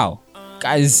 Okay. Wow,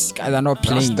 guys are not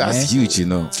playing. That's huge,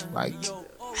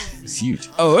 it's huge.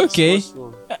 Oh, okay.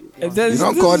 You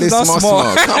don't call this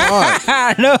small. Come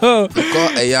on. No. You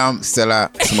call a yam seller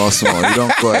small. You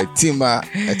don't call a timber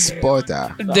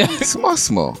exporter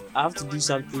small. I have to do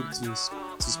something to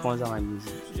sponsor my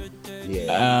music.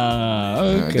 Yeah.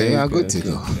 Okay. They are good to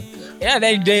go. Yeah,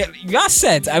 you are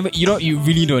set. I mean, you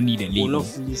really don't need a label.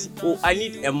 I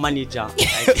need a manager.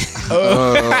 Okay.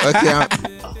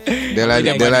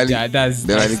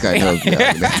 Delali can help you.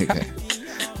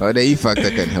 Or the E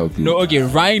Factor can help you. No, okay.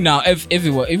 Right now, if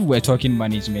we're talking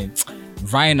management,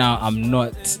 right now I'm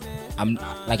a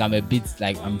bit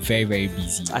I'm very, very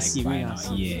busy. I see right now.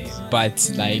 Yeah, but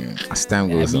as time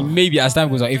goes on, maybe as time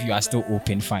goes on, if you are still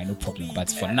open, fine, no problem.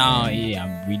 But for now,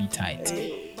 I'm really tight.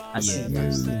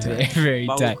 Very, very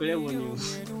tight.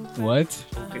 What?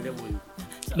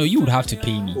 No, you would have to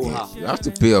pay me. You have to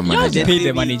pay your manager. You have to pay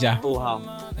the manager.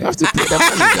 You have to pay the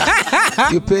manager.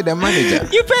 You pay the manager.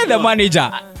 You pay the manager.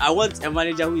 I want a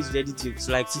manager who is ready to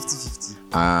 50-50.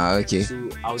 Okay.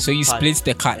 So you split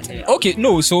the cut. Okay,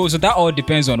 no, so that all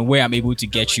depends on where I'm able to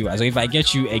get you. So if I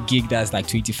get you a gig that's like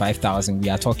 25,000, we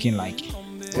are talking like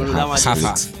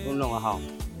half. No, how?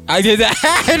 I did that.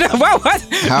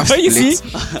 What you see?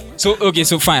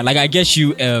 So fine. Like I get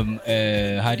you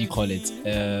how do you call it?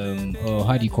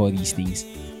 How do you call these things?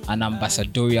 An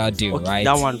ambassadorial deal, okay, right?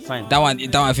 That one fine. That one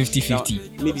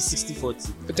 50-50. Maybe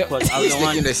 60-40. Because I'm the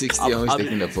one taking the 60, I'm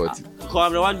taking the 40. Because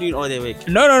I'm the one doing all the work.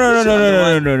 No.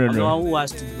 I'm the one who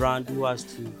has to brand, who has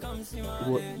to.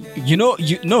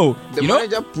 The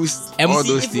manager pushed all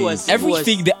those things.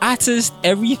 Everything, the artist,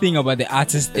 everything about the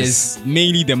artist is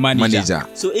mainly the manager.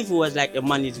 So if it was like a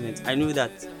management, I know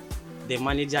that the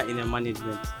manager in a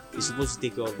management is supposed to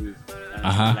take care of me.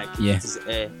 It is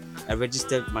a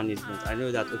registered management. I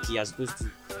know that you're supposed to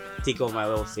take care of my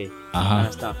welfare.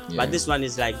 Understand? Yeah. But this one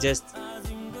is like just,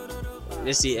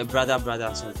 let's say a brother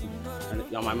or something. And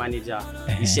you're my manager.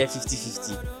 We share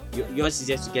 50-50. Yours is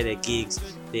just to get the gigs,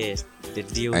 the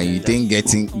deal. And you think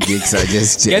getting gigs are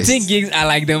just getting gigs are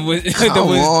like the most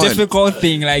difficult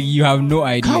thing. Like you have no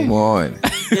idea. Come on.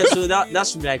 Yeah, so that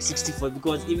should be like 60-40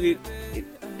 because even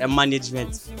a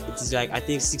management, it is like I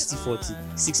think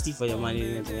 60-40. 60 for your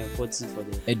management and then 40 for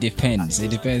the. It depends.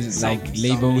 Labels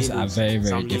are very,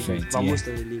 very different. But most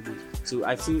of the labels. So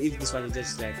I feel if this one is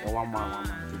just like a one man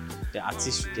thing, the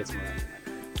artist should get more.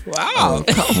 Wow.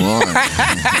 Come on.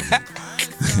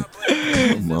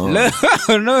 No.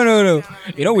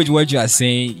 You know with what you are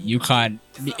saying, you can't.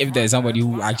 If there's somebody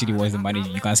who actually wants the manager,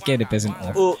 you can scare the person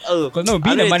off. Because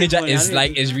being a manager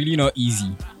is really not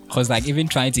easy. Because like even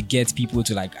trying to get people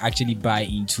to like actually buy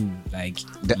into like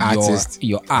the artist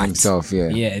your art himself,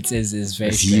 it is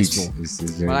very stressful. Huge. It's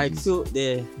very But I huge. feel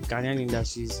the Ghanaian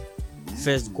industries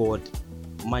first God,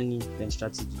 money, then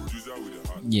strategy.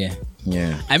 Yeah.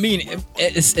 Yeah. I mean,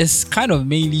 it's kind of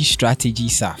mainly strategy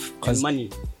stuff. And money.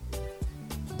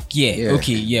 Yeah,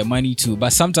 okay, yeah, money too.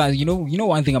 But sometimes, you know,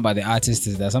 one thing about the artists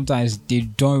is that sometimes they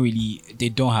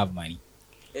don't have money.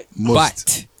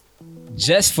 But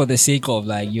just for the sake of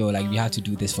like, like we have to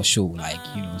do this for show, like,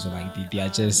 so like they are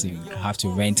just, they have to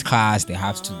rent cars, they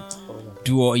have to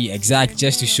do all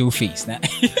just to show face. And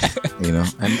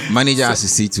manager has to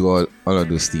see to all of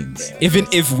those things. Even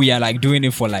if we are like doing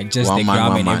it for like just the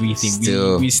gram and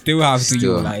everything, we still have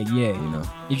to like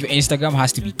if your Instagram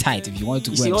has to be tight if you want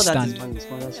to go and stand.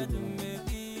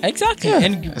 Exactly,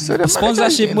 and so the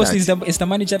sponsorship mostly it's the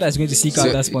manager that's going to seek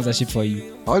out that sponsorship for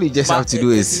you. All you just have to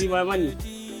do is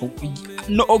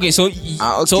no. Okay, so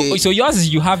yours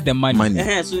is you have the money.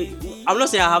 So I'm not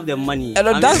saying I have the money.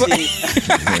 That's what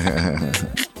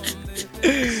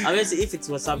I mean, if it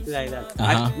was something like that,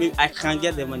 I can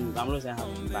get the money. I'm not saying I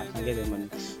have to, but I can get the money.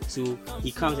 So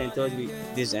he comes and tells me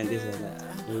this and this and that.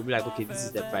 And we'll be like, okay, this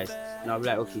is the price. And I'll be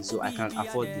like, okay, so I can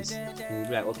afford this. And we'll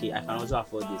be like, okay, I can also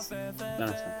afford this. You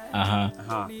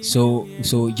understand?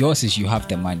 So yours is you have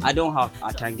the money. I don't have.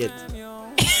 I can get.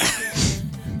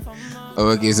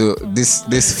 Okay, so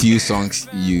this few songs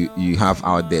you have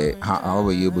out there, how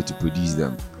were you able to produce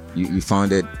them? You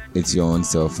found it your own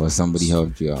self or somebody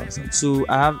helped you out? Something? So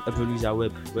I have a producer,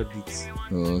 Web Beats.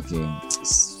 Oh, okay.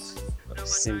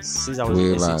 Since I was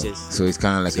in SHS. So it's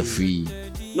kind of like a free.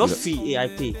 Not free, I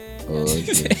pay. Oh,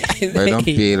 okay. But I don't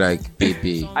pay like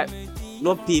pay. I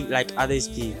not pay like others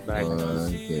pay, but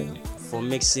okay. For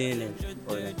mixing and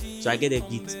all that. So I get a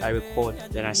beat, I record,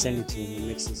 then I send it to him, he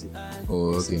mixes it.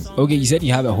 Oh, okay. Okay, you said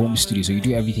you have a home studio, so you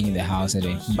do everything in the house and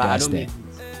then he does that.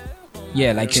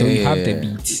 Yeah, like so you have the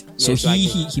beat. So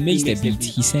he makes the beat,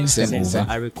 he sends it over.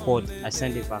 I record, I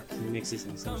send it back, he mixes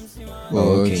and sends it.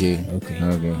 Oh, okay.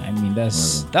 I mean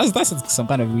that's some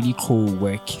kind of really cool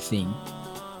work thing.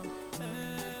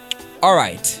 All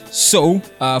right. So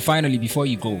finally, before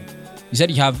you go, you said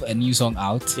you have a new song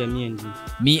out. Yeah, me and you.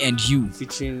 Me and you.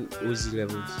 Featuring OZ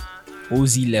Levels.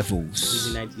 OZ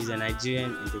Levels. He's a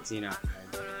Nigerian entertainer.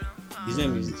 He's not a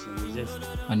musician. He's just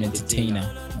an entertainer.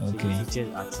 Okay. So he features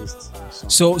artists.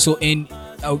 So in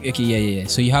okay, yeah.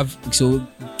 So you have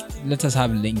let us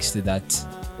have links to that.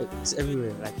 It's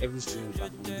everywhere, like every streaming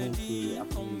platform. Boomplay,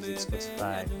 Apple Music,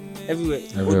 Spotify, everywhere.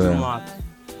 Everywhere.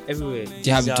 Everywhere. Do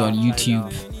you have it on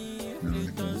YouTube?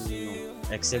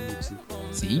 Except YouTube.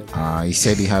 See? He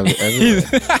said he have it everywhere.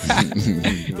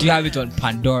 Do you have it on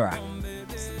Pandora?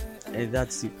 And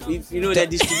that's it. If, the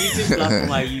distributing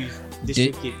platform I use,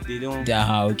 they don't.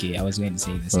 Okay, I was going to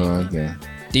say the same. Okay.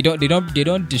 They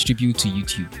don't distribute to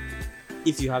YouTube.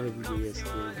 If you have a video, yes,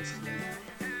 they will distribute.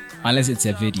 Unless it's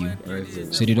a video.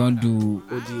 So they don't do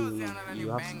audio. No, you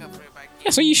have to.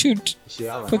 Yeah, so you should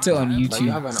put it on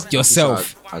YouTube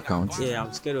yourself. Account. Yeah,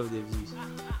 I'm scared of the views.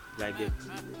 Like that.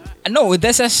 No,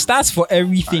 there's a stats for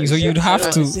everything, so you'd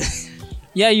have to.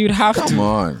 Yeah, you'd have to. Come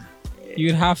on.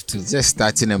 You'd have to. Just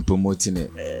starting and promoting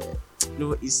it.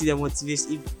 No, you see the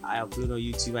motivation. If I upload on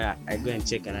YouTube and I go and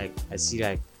check and I see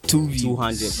like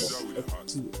 200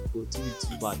 too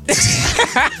bad.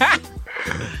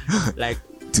 Like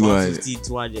 250,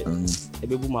 200.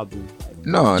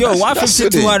 No, yo, 150,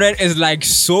 200 is like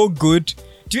so good.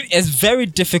 Dude, it's very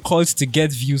difficult to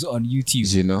get views on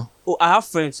YouTube. You know? Oh, I have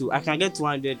friends who I can get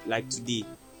 200 like today.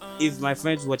 If my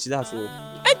friends watch that, so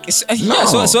it's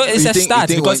a start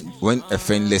because when a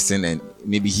friend listen and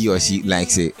maybe he or she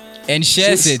likes it and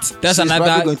shares it, that's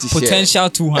another potential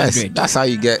 200. Yes, that's how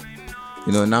you get,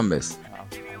 numbers.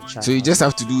 So you just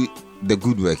have to do the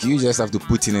good work. You just have to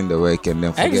put in the work and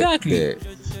then forget the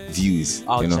views.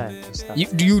 I'll try.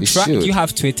 Do you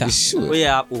have Twitter? Oh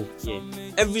yeah.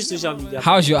 Every social media.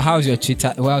 How's your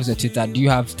Twitter? How's your Twitter? Do you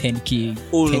have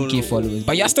 10k followers?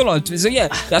 But you're still on Twitter. So yeah,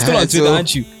 you're still on Twitter,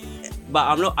 aren't you? But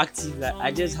I'm not active. Like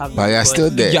I just have. But you're still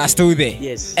there. You're still there.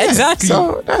 Yes. Exactly.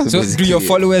 So do your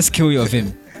followers kill your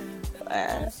vim?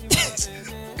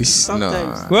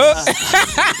 Sometimes.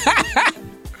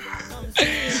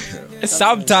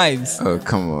 Sometimes. Oh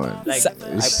come on. Like I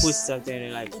post something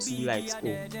and like 2 likes.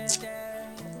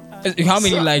 How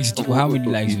many likes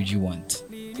would you want?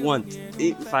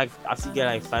 If I figure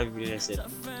like 5 million set.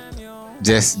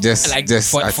 Just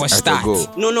for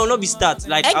start. No, not be start.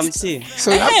 Like I'm saying.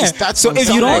 So you have to start. So if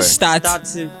you don't start,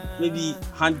 maybe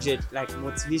 100 like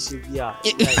motivation. Yeah.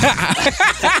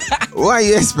 Why are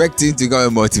you expecting to go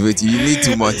and motivate you? You need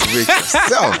to motivate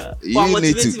yourself. I'm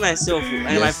motivating myself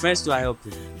and my friends to help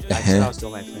you. Like, shout out to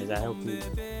all my friends that help me.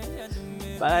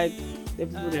 But like the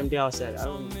people them there outside, I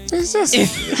don't know. It's just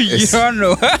You don't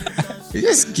know. you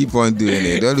just keep on doing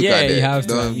it. Don't look Yeah, at you the have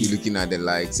to, don't be looking at the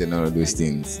likes and all of those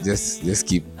things. Just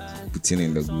keep putting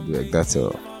in the good work. That's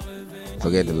all.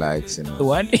 Forget the likes and all.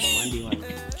 One. One day.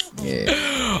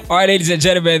 Yeah. All right, ladies and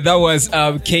gentlemen, that was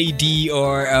KayDee,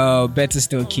 or better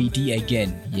still, KayDee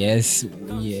again. Yes,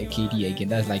 yeah, KayDee again.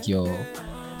 That's like your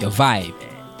vibe.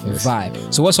 Your Yes, vibe. yeah.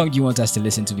 So what song do you want us to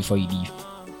listen to before you leave?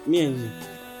 Me and you.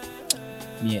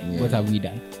 Yeah. What have we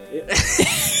done?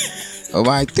 Oh,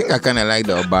 but I think I kind of like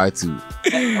the Oba too.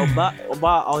 Oba,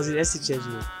 I was in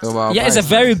SCHG. Oba Yeah, it's a is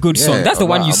very nice. good song. Yeah, That's the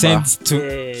one Oba- you Oba. sent to.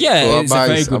 Yeah. Yeah, it's a Oba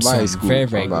very is- good Oba song. is cool. Very,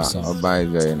 very Oba, good song. Oba is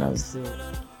very nice.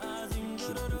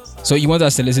 So you want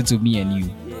us to listen to Me and You?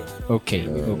 Yeah. Okay,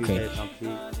 Maybe okay. I can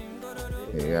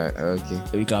play. Yeah,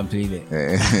 okay. We can play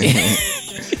that.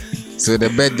 So the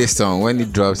birthday song, when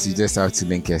it drops, you just have to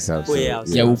link us up. Oh, So, yeah,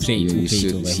 Yeah, we'll play it. you We'll play it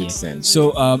should- over you should here. send. So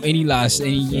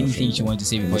anything you want to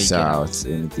say before you get Shout out? out,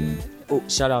 anything. Oh,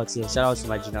 shout out to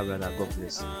my junior brother. God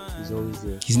bless. He's always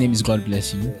there. His name is God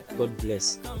Bless You. God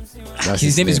bless. That's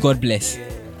His name is name. God Bless.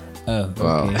 Oh,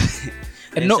 Wow. okay.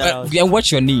 And No, shout out- and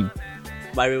what's your name?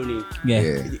 My real name. Yeah,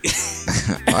 Yeah.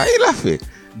 Why are you laughing?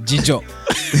 Jijo.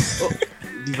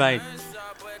 Divine.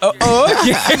 Oh,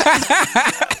 okay.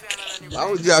 Why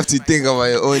would you have to think about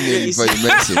your own name before you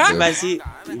mention If I it? see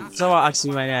someone asks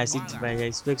me my name, I say Divine. He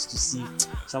expects to see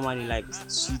someone in like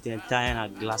suit and tie and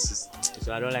have glasses.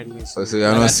 So I don't like me. Oh, so you're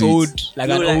Like not an sweet. old, like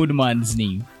No, an like- old man's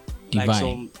name. Like Divine.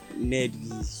 some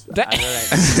nerd. That- I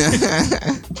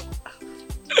don't like.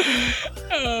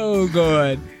 Oh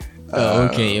God. Oh,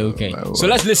 okay. my So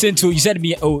let's listen to. You said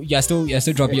me. Oh, you're still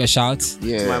dropping your shouts.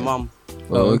 Yeah. My mom.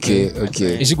 Oh, okay.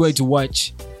 Is she going to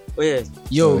watch? Oh yeah,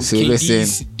 Yo, So KD's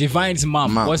listen. Divine's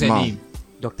mom. What's her Mom. name?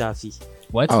 Dr. Afi.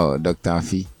 What? Oh, Dr.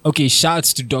 Afi. Okay,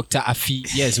 shouts to Dr. Afi.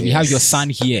 Yes, we have your son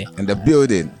here. In the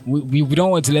building. We don't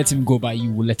want to let him go, but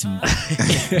you will let him go.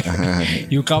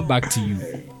 He'll come back to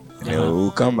you. Yeah,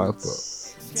 we'll come back for.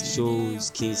 Shows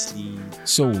Kingsley.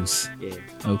 Souls. Yeah.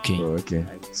 Okay. Oh, okay.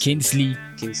 Kingsley,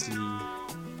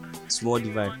 Small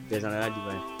Divine. There's another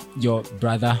Divine. your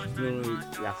brother. No,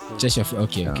 yeah. Just your friend.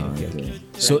 Okay.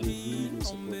 So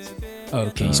So,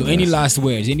 okay. So, any last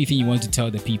words? Anything you want to tell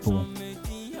the people?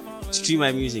 stream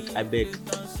my music, I beg.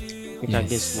 Make I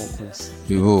get Yes. small coins.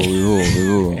 We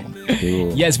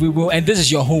will. Yes, we will. And this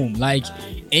is your home. Like,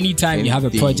 anytime you have a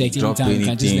Anything, project, drop anytime you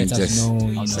can just anything, let us just- know.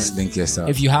 You know. Just link yourself.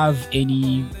 If you have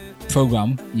any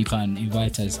program, you can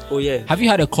invite us. Oh yeah. Have you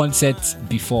had a concert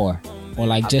before? Or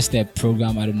like just a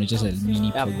program? I don't know, just a mini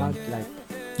Yeah, program. but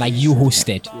Like you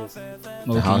hosted. yes.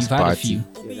 Okay, house you've had a party. few.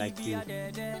 Yeah, like three.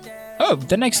 Oh,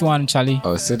 the next one, Charlie.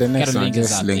 Oh, so the next Gotta one, link us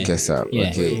just up, link yeah. us up. Yeah,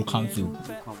 Okay. we'll come through.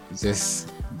 Just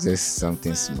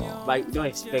something small. But you don't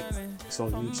expect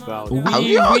some huge crowd. Are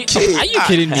we okay? Are you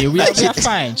kidding me? We are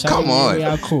fine. Charlie. Come on. We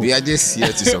are cool. We are just here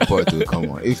to support you.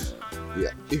 Come on.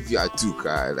 If you are too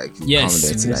cry, like you Yes, come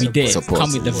there to we'll be like, there. support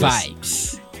Come with the us.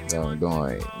 vibes. Don't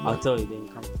worry. I'll tell you then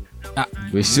come.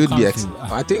 We should come be. through.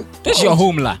 I think This is your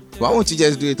home, lah. Why won't you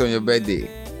just do it on your birthday?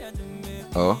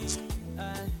 Oh,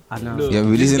 I know. Look, you're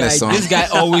releasing a song. This guy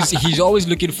he's always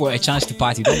looking for a chance to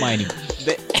party. Don't mind him.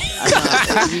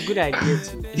 It's a good idea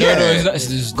too. No, it's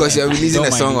not. Because you're releasing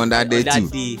Don't a song mind on that day On that too.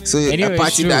 day. So Anyway, a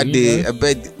party sure, that you day, know. a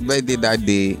birthday that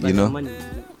day, But you the know. money.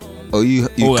 Oh, you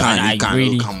Oh, can't. and You I can't.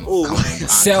 really- Come Oh. on.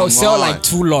 Sell Come on. like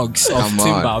 2 logs of Come on.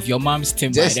 timber, of your mom's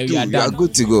timber. Just Then two. we are You are done.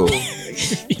 good to go.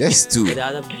 Just two. But the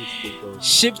other people to take off.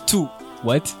 Ship 2.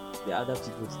 What? The other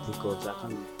people to take off. So I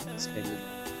can't spend it.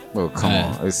 Oh, come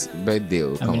on. It's birthday.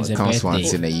 Oh, I come mean, on. it's It a comes birthday.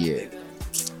 once in a year.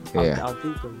 Yeah. I'll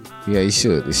think of it. Yeah, it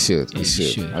should. It should. Yeah, It it should.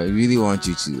 should. I really want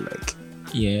you to like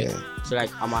Yeah. So like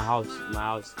at my house.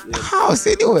 Yeah. house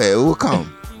anywhere. We'll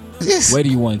come. Yes. Where do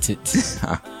you want it?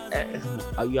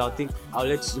 I'll think. I'll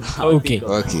let you. Okay. Think of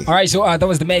it. Okay. All right, so that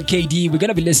was the Mad KD. We're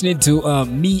gonna be listening to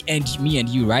me and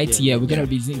you, right? Yeah. Yeah, we're gonna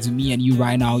be listening to me and you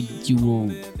right now. You will,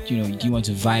 do you want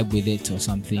to vibe with it or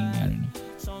something? I don't know.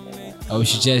 Or we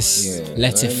should just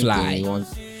let it anything fly. You want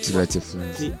to let it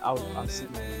fly. See, I'll see.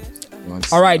 You want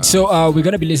to- All right, so we're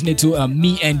gonna be listening to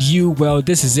me and you. Well,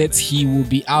 this is it. He will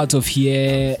be out of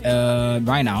here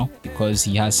right now because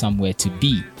he has somewhere to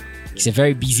be. He's a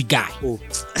very busy guy. Oh.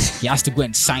 He has to go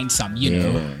and sign some, you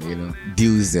know. Yeah, you know,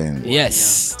 deals and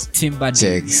Yes, timber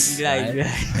checks. Yeah.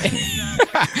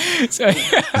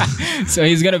 so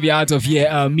he's gonna be out of here.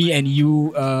 Me and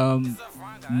you,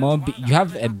 mom, you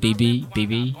have a baby,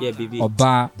 Yeah, baby.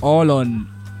 Oba, all on.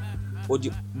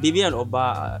 Audio, baby and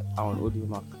Oba are on audio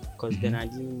mark. Because then I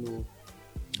didn't know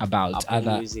About Apple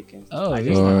other. music and Oh, I really?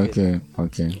 just Oh, started.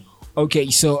 okay. Okay,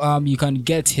 so you can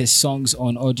get his songs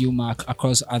on Audiomack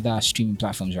across other streaming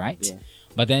platforms, right? Yeah.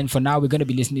 But then for now, we're gonna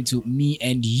be listening to Me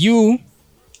and You.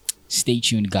 Stay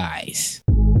tuned, guys.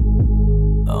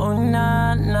 Oh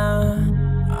na na,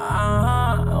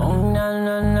 oh na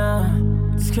na na,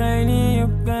 it's KayDee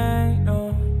again.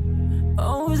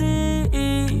 Oh Z,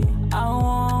 I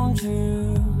want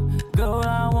you, girl,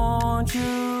 I want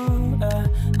you.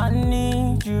 I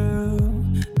need you,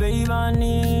 babe, I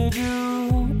need you.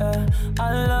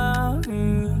 I love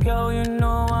you, girl, you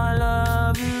know I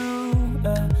love you.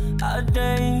 I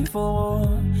day for,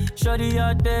 shawty,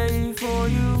 I day for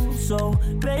you. So,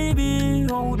 baby,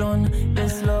 hold on.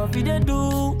 This love, you dey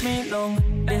do me long.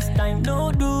 This time,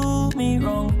 don't do me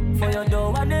wrong. For your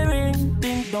door, I dey ring,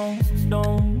 ding dong,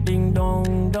 dong, ding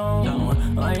dong, dong.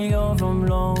 I go from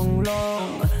long,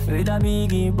 long with a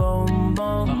biggie bum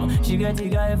bum. She get the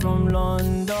guy from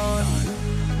London.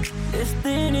 This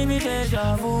thing in me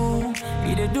deja vu.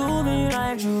 It dey do me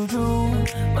like juju.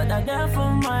 But I there for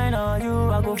mine or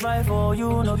you. I go fight for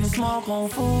you, no be small kung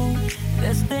fu.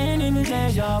 This thing in me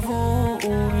deja vu.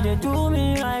 It dey do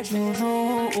me like juju.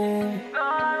 Girl,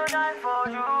 I go die for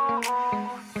you.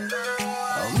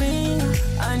 Oh, me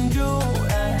and you,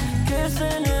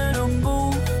 kissing in the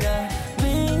booth,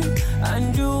 me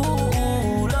and you,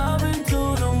 loving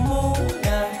to the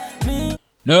moon, me.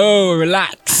 No,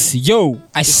 relax. Yo,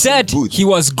 I said he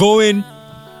was going.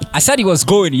 I said he was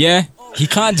going, yeah? He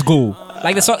can't go.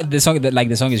 Like the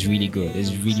song is really good.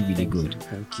 It's really, really good.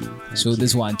 Thank you. So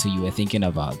this one too, you were thinking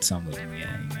about somebody,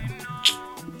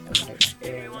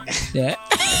 yeah. Yeah.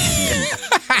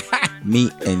 Me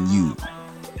and You.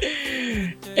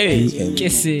 Hey,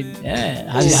 kissing.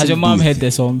 Yeah. Has your mom heard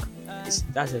the song?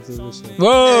 That's a favorite song.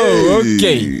 Whoa,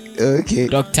 okay. Okay.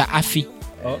 Dr. Afi.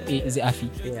 Oh, is it Afi?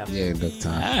 Yeah,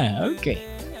 Dr. Okay.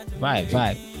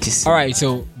 Vibe. All right,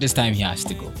 so this time he has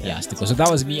to go. So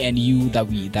that was Me and You that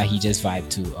he just vibed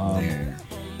to.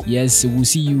 Yes, we'll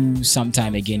see you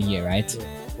sometime again here, right?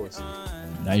 Yeah, of course.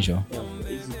 Are you sure? Yeah,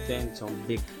 if you turn some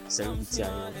big celebrity,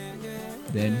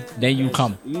 then you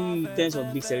come. You turn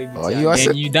some big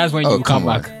celebrity. That's when you come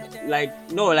back. Like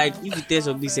if you tell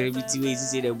some big celebrity ways, you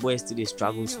say the boys still they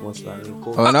struggle small.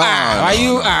 Oh no! Why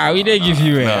you? We didn't give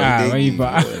you it.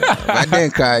 But then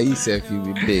cry yourself, you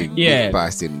be big. Yeah. Big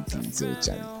past anything, so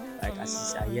Charlie. Like I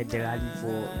hear the rally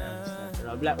for.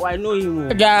 I'm like, why I know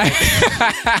him?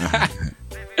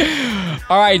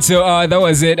 All right, so that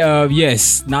was it.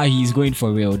 Yes, now he's going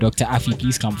for real. Dr. Afi,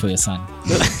 please come for your son.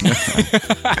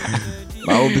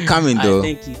 I will be coming though.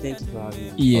 Thank you for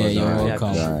having me. Yeah, you're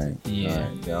welcome. Right. Yeah,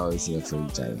 they're always here for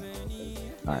each other.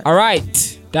 All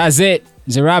right, that's it.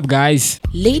 It's a wrap, guys.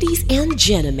 Ladies and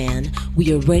gentlemen,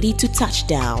 we are ready to touch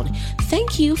down.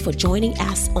 Thank you for joining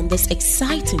us on this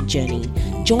exciting journey.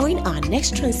 Join our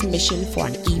next transmission for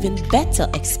an even better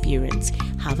experience.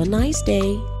 Have a nice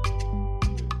day.